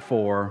watch out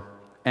for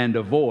and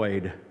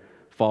avoid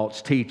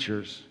false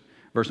teachers.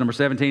 Verse number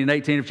 17 and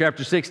 18 of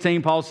chapter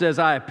 16, Paul says,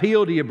 I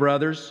appeal to you,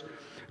 brothers,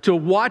 to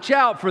watch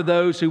out for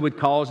those who would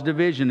cause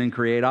division and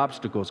create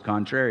obstacles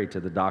contrary to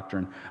the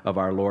doctrine of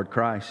our Lord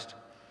Christ.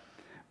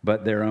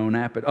 But their own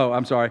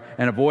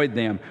and avoid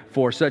them,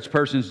 for such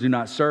persons do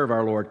not serve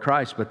our Lord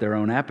Christ, but their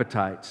own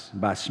appetites.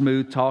 By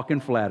smooth talk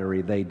and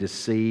flattery, they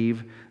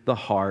deceive the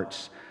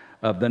hearts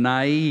of the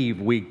naive.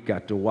 We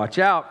got to watch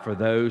out for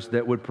those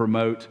that would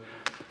promote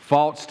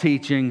false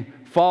teaching,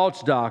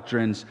 false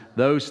doctrines,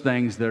 those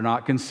things that are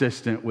not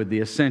consistent with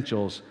the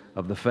essentials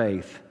of the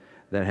faith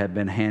that have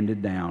been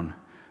handed down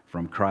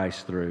from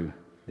Christ through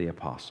the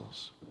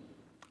apostles.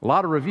 A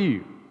lot of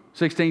review,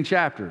 16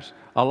 chapters,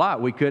 a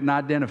lot we couldn't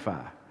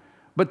identify.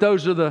 But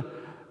those are the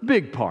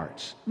big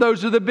parts.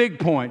 Those are the big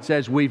points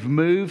as we've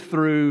moved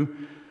through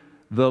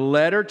the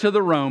letter to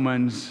the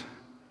Romans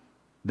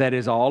that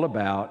is all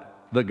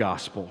about the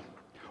gospel.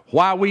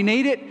 Why we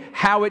need it,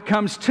 how it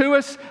comes to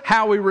us,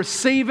 how we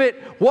receive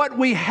it, what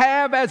we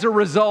have as a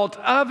result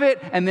of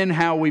it, and then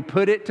how we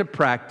put it to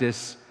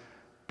practice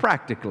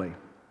practically.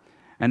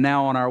 And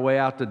now on our way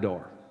out the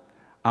door,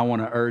 I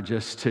want to urge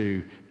us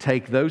to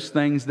take those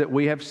things that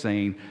we have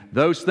seen,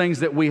 those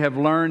things that we have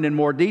learned in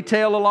more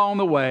detail along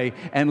the way,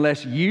 and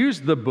let's use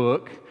the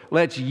book,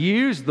 let's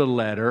use the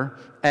letter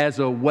as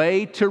a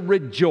way to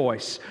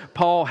rejoice.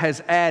 Paul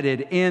has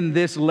added in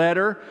this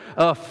letter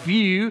a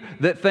few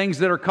things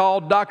that are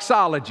called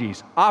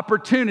doxologies,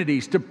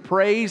 opportunities to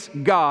praise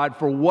God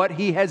for what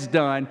He has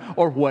done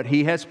or what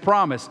He has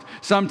promised.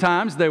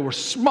 Sometimes they were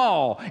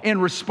small in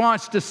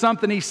response to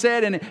something He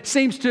said, and it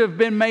seems to have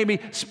been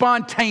maybe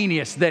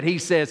spontaneous that He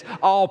says,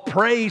 all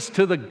praise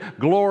to the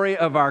glory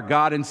of our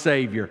God and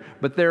Savior.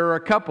 But there are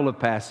a couple of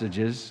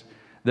passages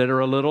that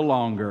are a little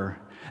longer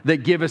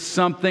that give us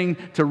something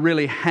to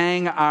really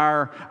hang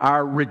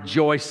our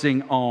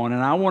rejoicing on.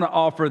 And I want to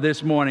offer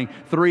this morning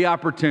 3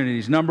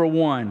 opportunities. Number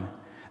 1,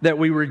 that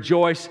we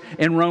rejoice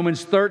in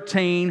Romans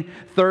 13,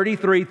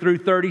 33 through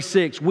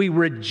 36. We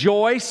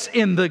rejoice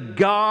in the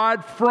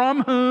God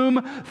from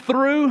whom,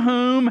 through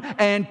whom,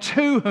 and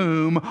to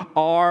whom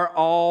are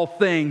all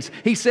things.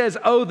 He says,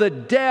 oh, the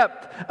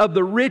depth of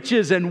the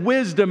riches and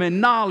wisdom and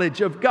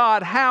knowledge of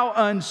God. How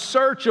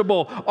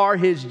unsearchable are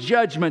His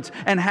judgments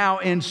and how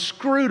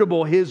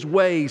inscrutable His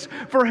ways.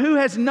 For who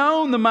has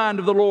known the mind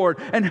of the Lord,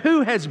 and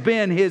who has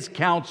been His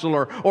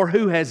counselor, or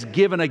who has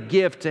given a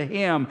gift to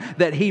Him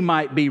that He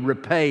might be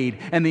repaid?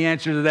 And the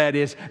answer to that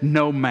is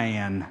no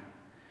man.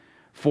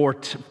 For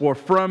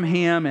from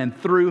Him and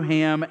through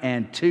Him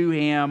and to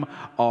Him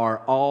are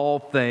all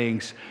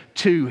things.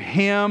 To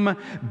Him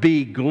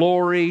be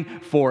glory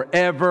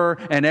forever.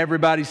 And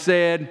everybody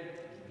said,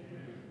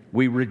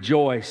 we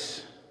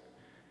rejoice.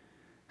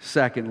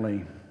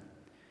 Secondly,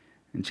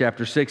 in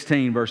chapter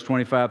 16, verse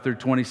 25 through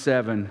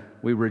 27,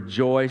 we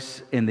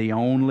rejoice in the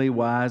only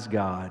wise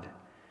God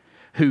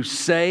who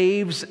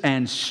saves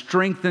and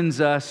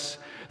strengthens us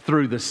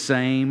through the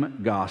same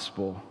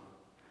gospel.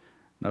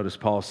 Notice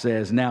Paul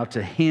says, now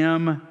to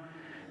Him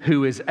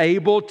who is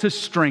able to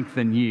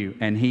strengthen you,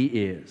 and He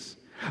is,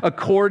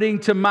 according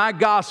to my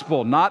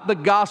gospel, not the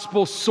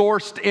gospel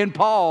sourced in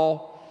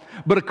Paul,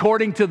 but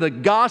according to the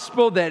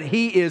gospel that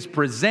he is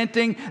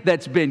presenting,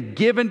 that's been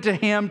given to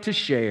him to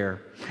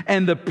share.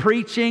 and the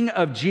preaching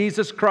of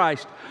Jesus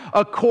Christ,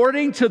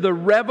 according to the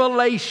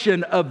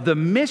revelation of the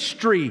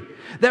mystery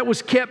that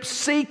was kept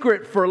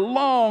secret for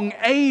long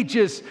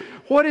ages.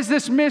 What is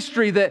this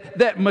mystery?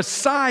 That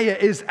Messiah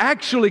is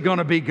actually going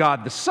to be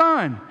God the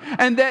Son.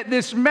 And that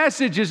this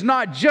message is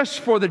not just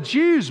for the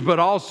Jews, but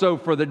also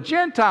for the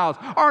Gentiles.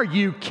 Are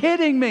you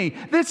kidding me?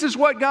 This is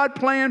what God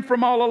planned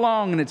from all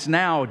along, and it's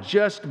now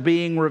just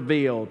being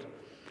revealed.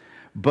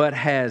 But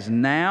has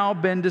now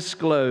been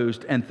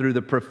disclosed, and through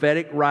the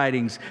prophetic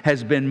writings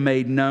has been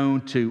made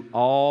known to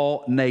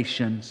all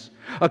nations,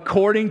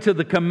 according to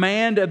the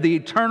command of the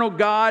eternal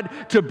God,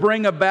 to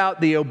bring about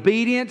the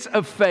obedience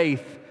of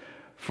faith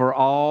for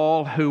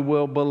all who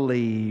will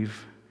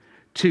believe.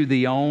 To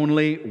the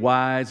only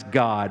wise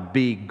God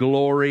be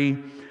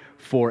glory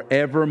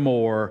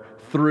forevermore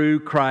through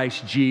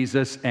Christ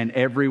Jesus. And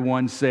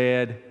everyone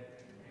said,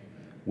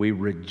 we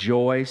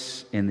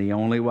rejoice in the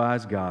only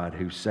wise God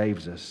who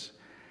saves us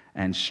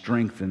and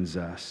strengthens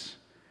us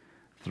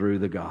through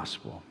the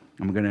gospel.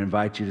 I'm going to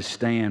invite you to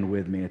stand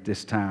with me at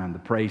this time. The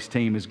praise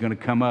team is going to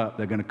come up.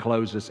 They're going to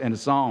close us in a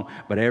song,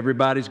 but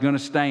everybody's going to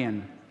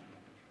stand.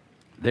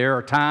 There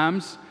are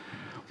times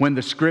when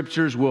the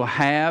Scriptures will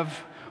have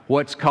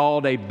what's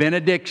called a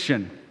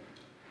benediction,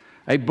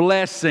 a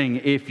blessing,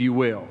 if you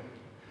will.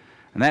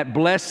 And that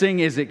blessing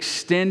is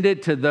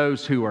extended to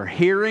those who are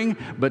hearing,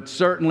 but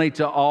certainly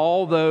to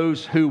all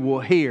those who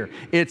will hear.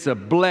 It's a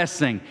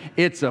blessing.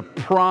 It's a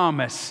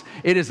promise.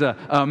 It is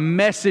a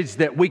message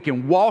that we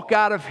can walk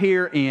out of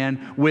here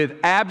in with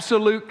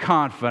absolute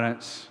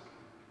confidence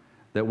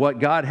that what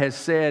God has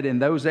said in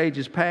those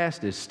ages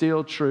past is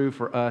still true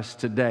for us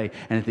today.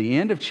 And at the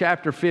end of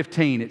chapter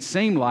 15, it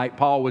seemed like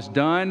Paul was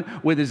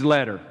done with his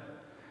letter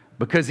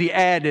because he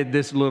added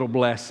this little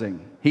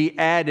blessing. He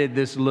added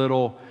this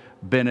little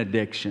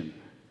benediction.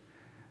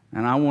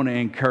 And I want to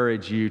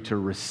encourage you to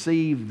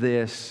receive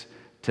this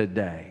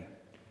today.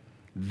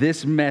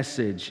 This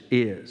message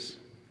is,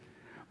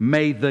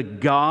 may the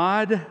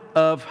God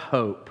of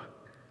hope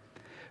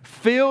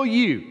fill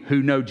you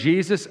who know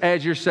Jesus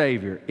as your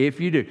Savior. If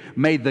you do,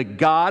 may the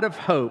God of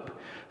hope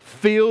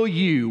fill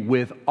you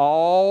with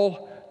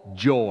all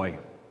joy.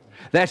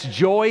 That's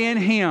joy in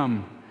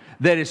Him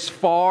that is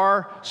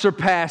far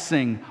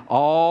surpassing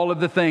all of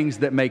the things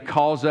that may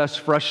cause us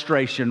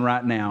frustration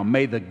right now.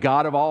 May the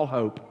God of all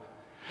hope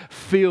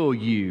fill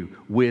you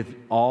with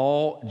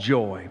all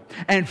joy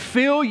and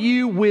fill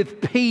you with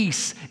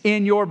peace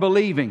in your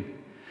believing.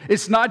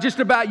 It's not just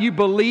about you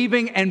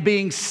believing and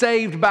being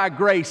saved by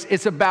grace.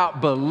 It's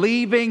about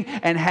believing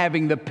and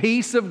having the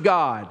peace of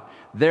God.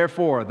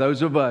 Therefore,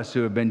 those of us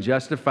who have been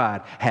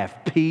justified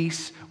have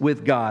peace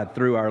with God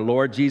through our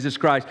Lord Jesus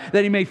Christ,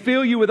 that He may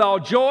fill you with all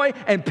joy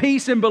and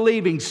peace in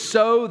believing,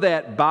 so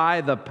that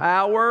by the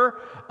power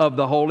of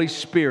the Holy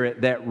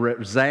Spirit that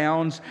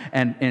resounds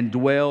and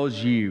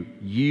indwells you,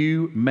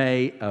 you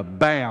may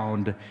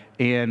abound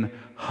in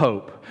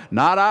hope.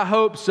 Not I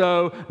hope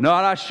so,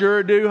 not I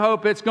sure do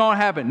hope it's going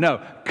to happen.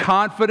 No,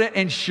 confident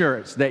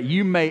assurance that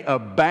you may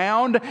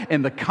abound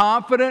in the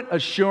confident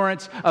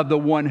assurance of the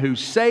one who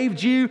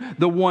saved you,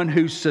 the one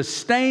who's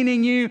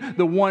sustaining you,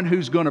 the one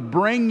who's going to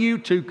bring you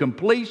to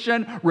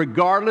completion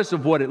regardless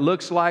of what it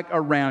looks like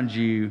around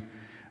you.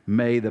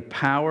 May the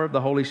power of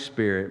the Holy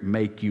Spirit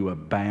make you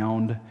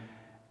abound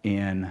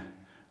in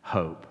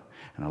hope.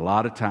 And a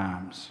lot of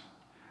times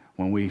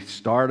when we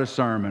start a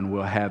sermon,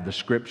 we'll have the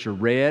Scripture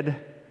read.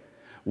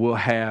 We'll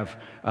have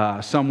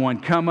someone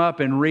come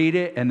up and read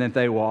it, and then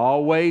they will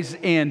always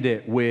end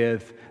it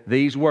with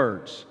these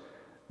words.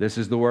 This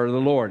is the word of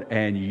the Lord.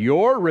 And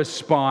your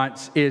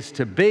response is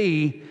to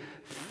be,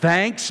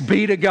 thanks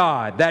be to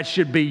God. That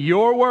should be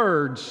your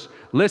words.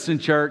 Listen,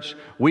 church,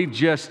 we've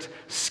just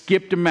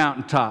skipped the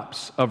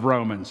mountaintops of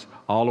Romans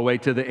all the way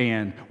to the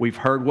end. We've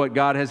heard what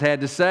God has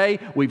had to say.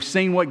 We've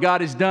seen what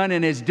God has done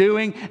and is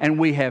doing, and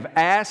we have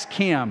asked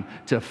Him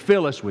to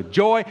fill us with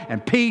joy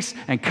and peace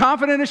and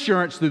confident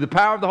assurance through the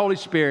power of the Holy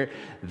Spirit.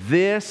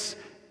 This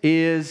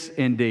is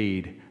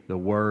indeed the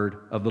word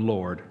of the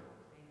Lord.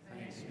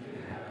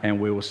 And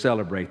we will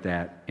celebrate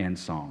that in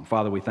song.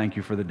 Father, we thank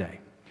You for the day.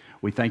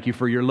 We thank You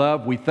for Your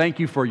love. We thank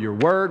You for Your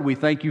word. We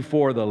thank You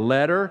for the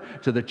letter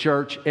to the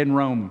church in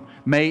Rome.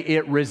 May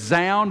it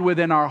resound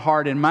within our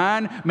heart and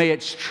mind. May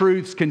its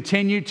truths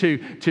continue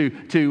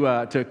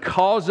to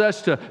cause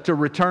us to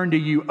return to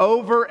You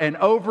over and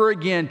over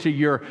again, to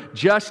Your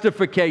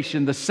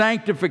justification, the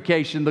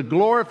sanctification, the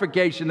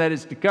glorification that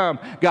is to come.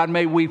 God,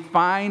 may we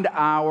find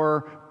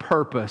our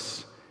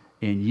purpose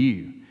in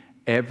You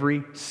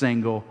every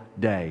single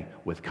day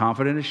with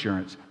confident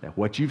assurance that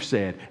what You've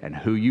said and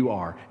who You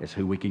are is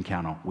who we can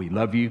count on. We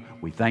love You.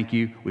 We thank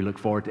You. We look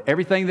forward to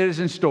everything that is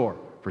in store.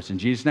 For it's in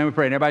Jesus' name we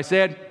pray. And everybody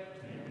said,